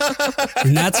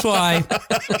 And that's why I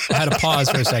had to pause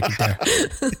for a second there.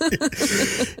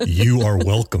 You are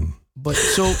welcome. But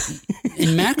so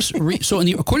in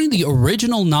according to the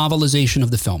original novelization of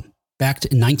the film back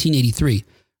in 1983,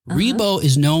 Rebo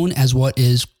is known as what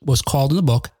was called in the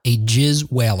book a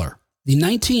jizz whaler. The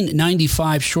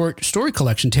 1995 short story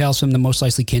collection, Tales from the Mos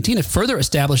Eisley Cantina, further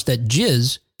established that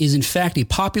jizz is in fact a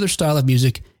popular style of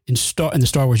music in the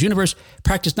Star Wars universe,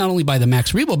 practiced not only by the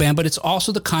Max Rebo band, but it's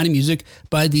also the kind of music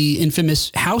by the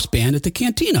infamous house band at the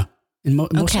Cantina in Mos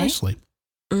Eisley.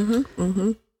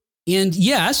 And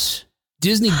yes,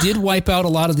 Disney did wipe out a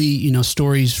lot of the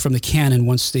stories from the canon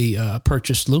once they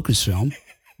purchased Lucasfilm.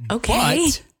 Okay.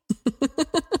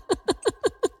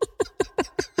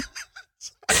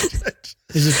 But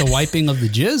is it the wiping of the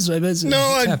jizz?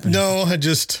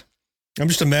 I'm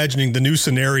just imagining the new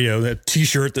scenario, that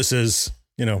T-shirt that says,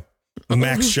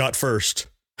 Max shot first.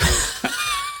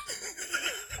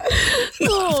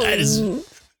 That is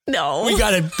no. We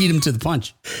got to beat him to the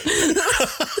punch.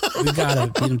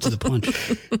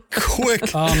 Quick.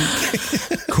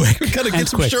 We got to get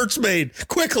some shirts made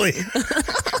quickly.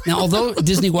 Now, although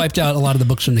Disney wiped out a lot of the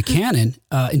books from the canon,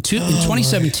 in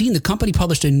 2017, the company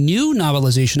published a new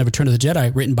novelization of Return of the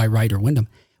Jedi written by Ryder Wyndham,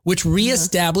 which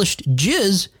reestablished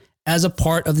jizz as a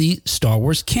part of the Star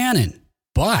Wars canon.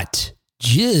 But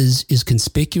jizz is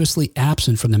conspicuously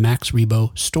absent from the Max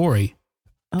Rebo story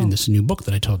in this new book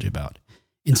that I told you about.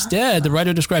 Instead, the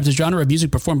writer describes the genre of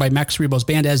music performed by Max Rebo's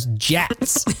band as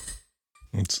jazz.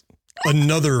 It's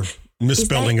another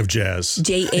Misspelling of jazz.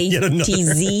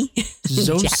 J-A-T-Z.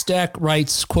 Zostack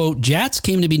writes, quote, Jats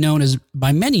came to be known as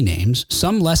by many names,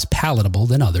 some less palatable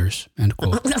than others, end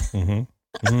quote.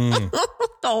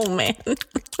 Oh, man.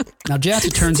 Now, Jats,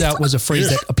 it turns out, was a phrase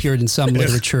that appeared in some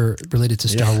literature related to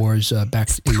Star Wars back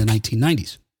in the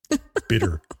 1990s.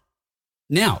 Bitter.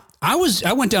 Now, I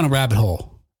went down a rabbit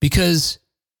hole because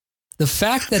the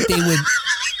fact that they would...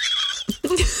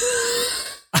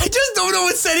 I just don't know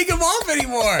what's setting him off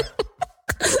anymore.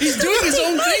 He's doing his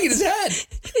own thing in his head.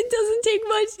 It doesn't take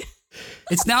much.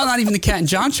 It's now not even the Cat and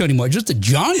John show anymore. It's just the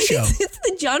John show. It's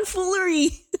the John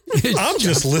Foolery. I'm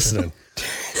just listening.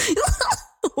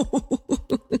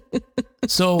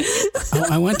 So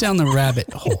I went down the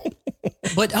rabbit hole,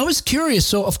 but I was curious.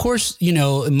 So of course,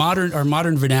 our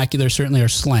modern vernacular, certainly our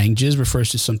slang, jizz refers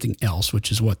to something else,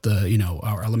 which is what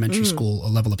our elementary school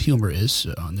level of humor is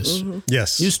on this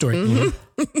news story.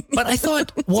 But I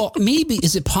thought, well, maybe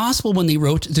is it possible when they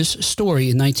wrote this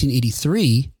story in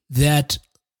 1983 that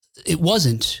it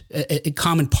wasn't a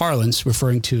common parlance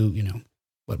referring to,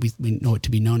 what we know it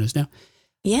to be known as now.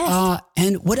 Yes.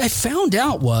 And what I found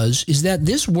out is that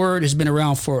this word has been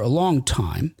around for a long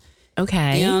time.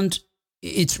 Okay. And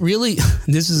it's really,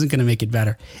 this isn't going to make it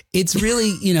better. It's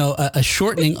really, a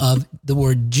shortening of the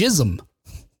word jism,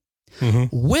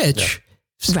 which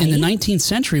in the 19th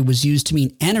century was used to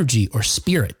mean energy or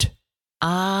spirit.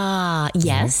 Yes.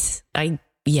 Yes. And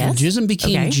jism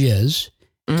became jizz,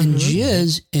 and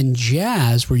jizz and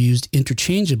jazz were used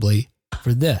interchangeably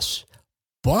for this.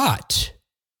 But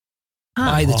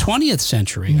by the 20th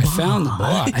century,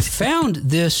 I found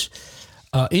this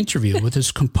interview with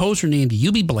this composer named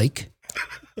U.B. Blake.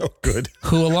 Oh, good.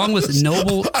 Who, along with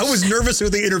Noble... I was nervous who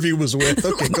the interview was with.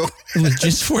 Okay, go. It was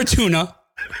Just Fortuna.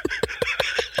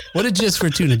 What did Just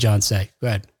Fortuna, John, say? Go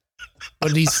ahead. What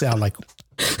did he sound like?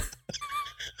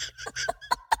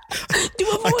 Do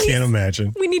a voice. I can't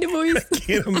imagine. We need a voice. I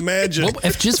can't imagine. Well,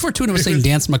 if Just Fortuna was saying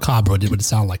Dance Macabre, what would it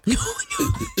sound like?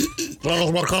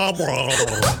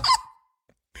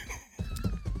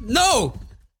 No!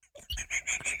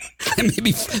 And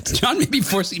maybe John may be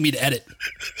forcing me to edit.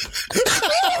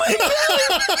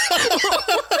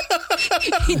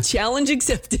 Challenge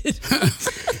accepted.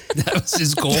 That was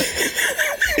his goal.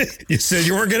 You said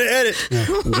you weren't going to edit. Yeah.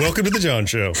 Welcome to the John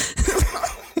Show.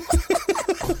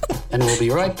 And we'll be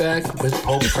right back with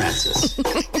Pope Francis.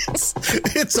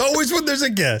 It's always when there's a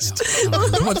guest. No,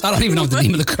 I don't even know what the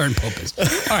name of the current Pope is.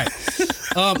 All right.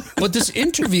 But this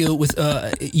interview with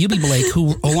U.B. Blake,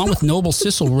 who, along with Noble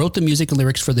Sissel, wrote the music and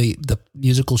lyrics for the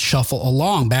musical Shuffle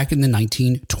Along back in the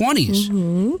 1920s.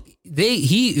 Mm-hmm.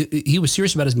 He was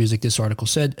serious about his music, this article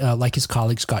said, like his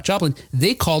colleague Scott Joplin,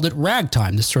 they called it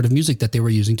ragtime, this sort of music that they were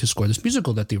using to score this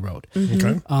musical that they wrote. Mm-hmm.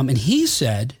 Okay. And he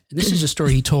said, and this is a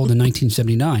story he told in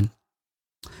 1979,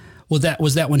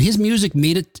 was that when his music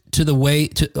made it its way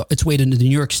to the New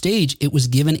York stage, it was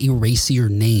given a racier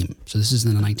name. So this is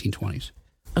in the 1920s.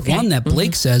 Okay. One that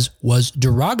Blake says was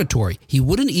derogatory. He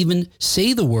wouldn't even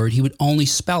say the word. He would only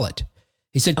spell it.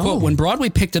 He said, quote, when Broadway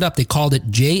picked it up, they called it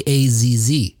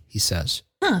J-A-Z-Z, he says.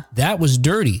 Huh. That was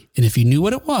dirty. And if you knew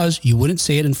what it was, you wouldn't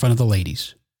say it in front of the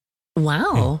ladies.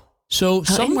 Wow. So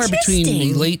somewhere between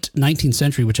the late 19th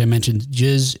century, which I mentioned,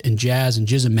 jizz and jazz, and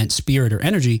jism meant spirit or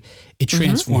energy, it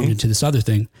transformed into this other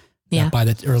thing. Yeah. By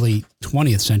the early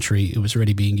 20th century, it was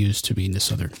already being used to mean this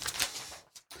other.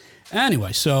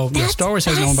 Anyway, so Star Wars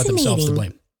has no one but themselves to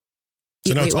blame.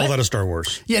 So now it's all out of Star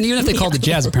Wars. Yeah, and even if they called it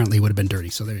jazz, apparently it would have been dirty.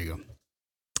 So there you go.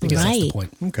 I guess that's the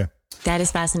point. Okay. That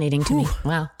is fascinating to me.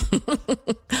 Wow.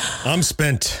 I'm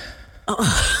spent.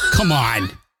 Come on.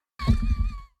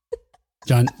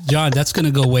 John, that's going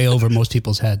to go way over most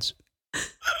people's heads.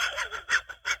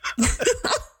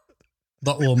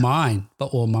 But will mine.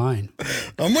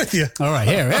 I'm with you. All right,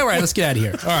 let's get out of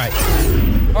here.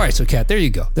 All right, so Kat, there you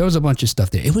go. There was a bunch of stuff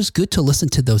there. It was good to listen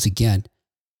to those again.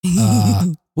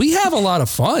 We have a lot of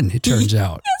fun, it turns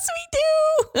out. Yes, we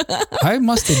do. I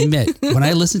must admit, when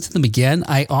I listen to them again,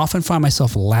 I often find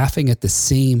myself laughing at the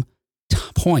same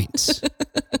points.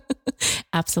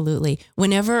 Absolutely.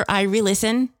 Whenever I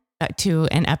re-listen to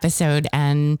an episode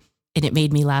and it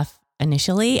made me laugh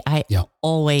initially, I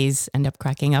always end up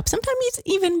cracking up. Sometimes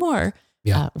even more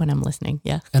when I'm listening.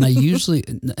 Yeah. And I usually,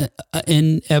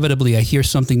 inevitably, I hear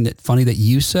something funny that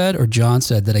you said or John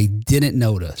said that I didn't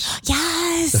notice.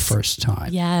 Yes. The first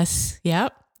time. Yes.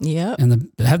 Yep.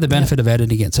 And have the benefit of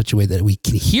editing it in such a way that we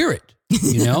can hear it.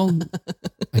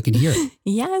 I can hear it.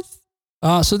 Yes.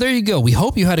 So there you go. We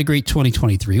hope you had a great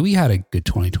 2023. We had a good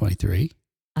 2023.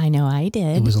 I know I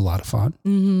did. It was a lot of fun.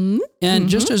 Mm-hmm. And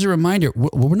just as a reminder,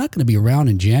 we're not going to be around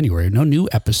in January. No new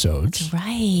episodes. That's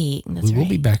right. We will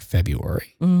be back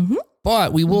February. Mm-hmm.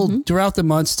 But we will, throughout the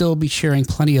month, still be sharing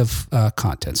plenty of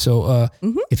content. So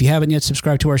if you haven't yet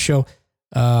subscribed to our show,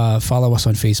 follow us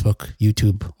on Facebook,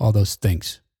 YouTube, all those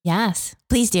things. Yes,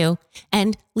 please do.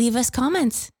 And leave us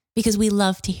comments because we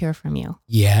love to hear from you.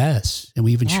 Yes. And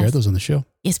we even share those on the show.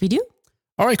 Yes, we do.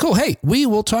 All right, cool. Hey, we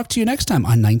will talk to you next time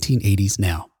on 1980s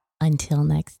Now. Until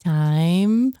next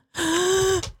time.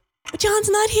 John's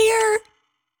not here.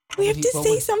 We have to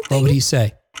say something. What would he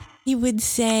say? He would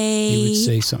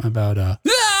say something about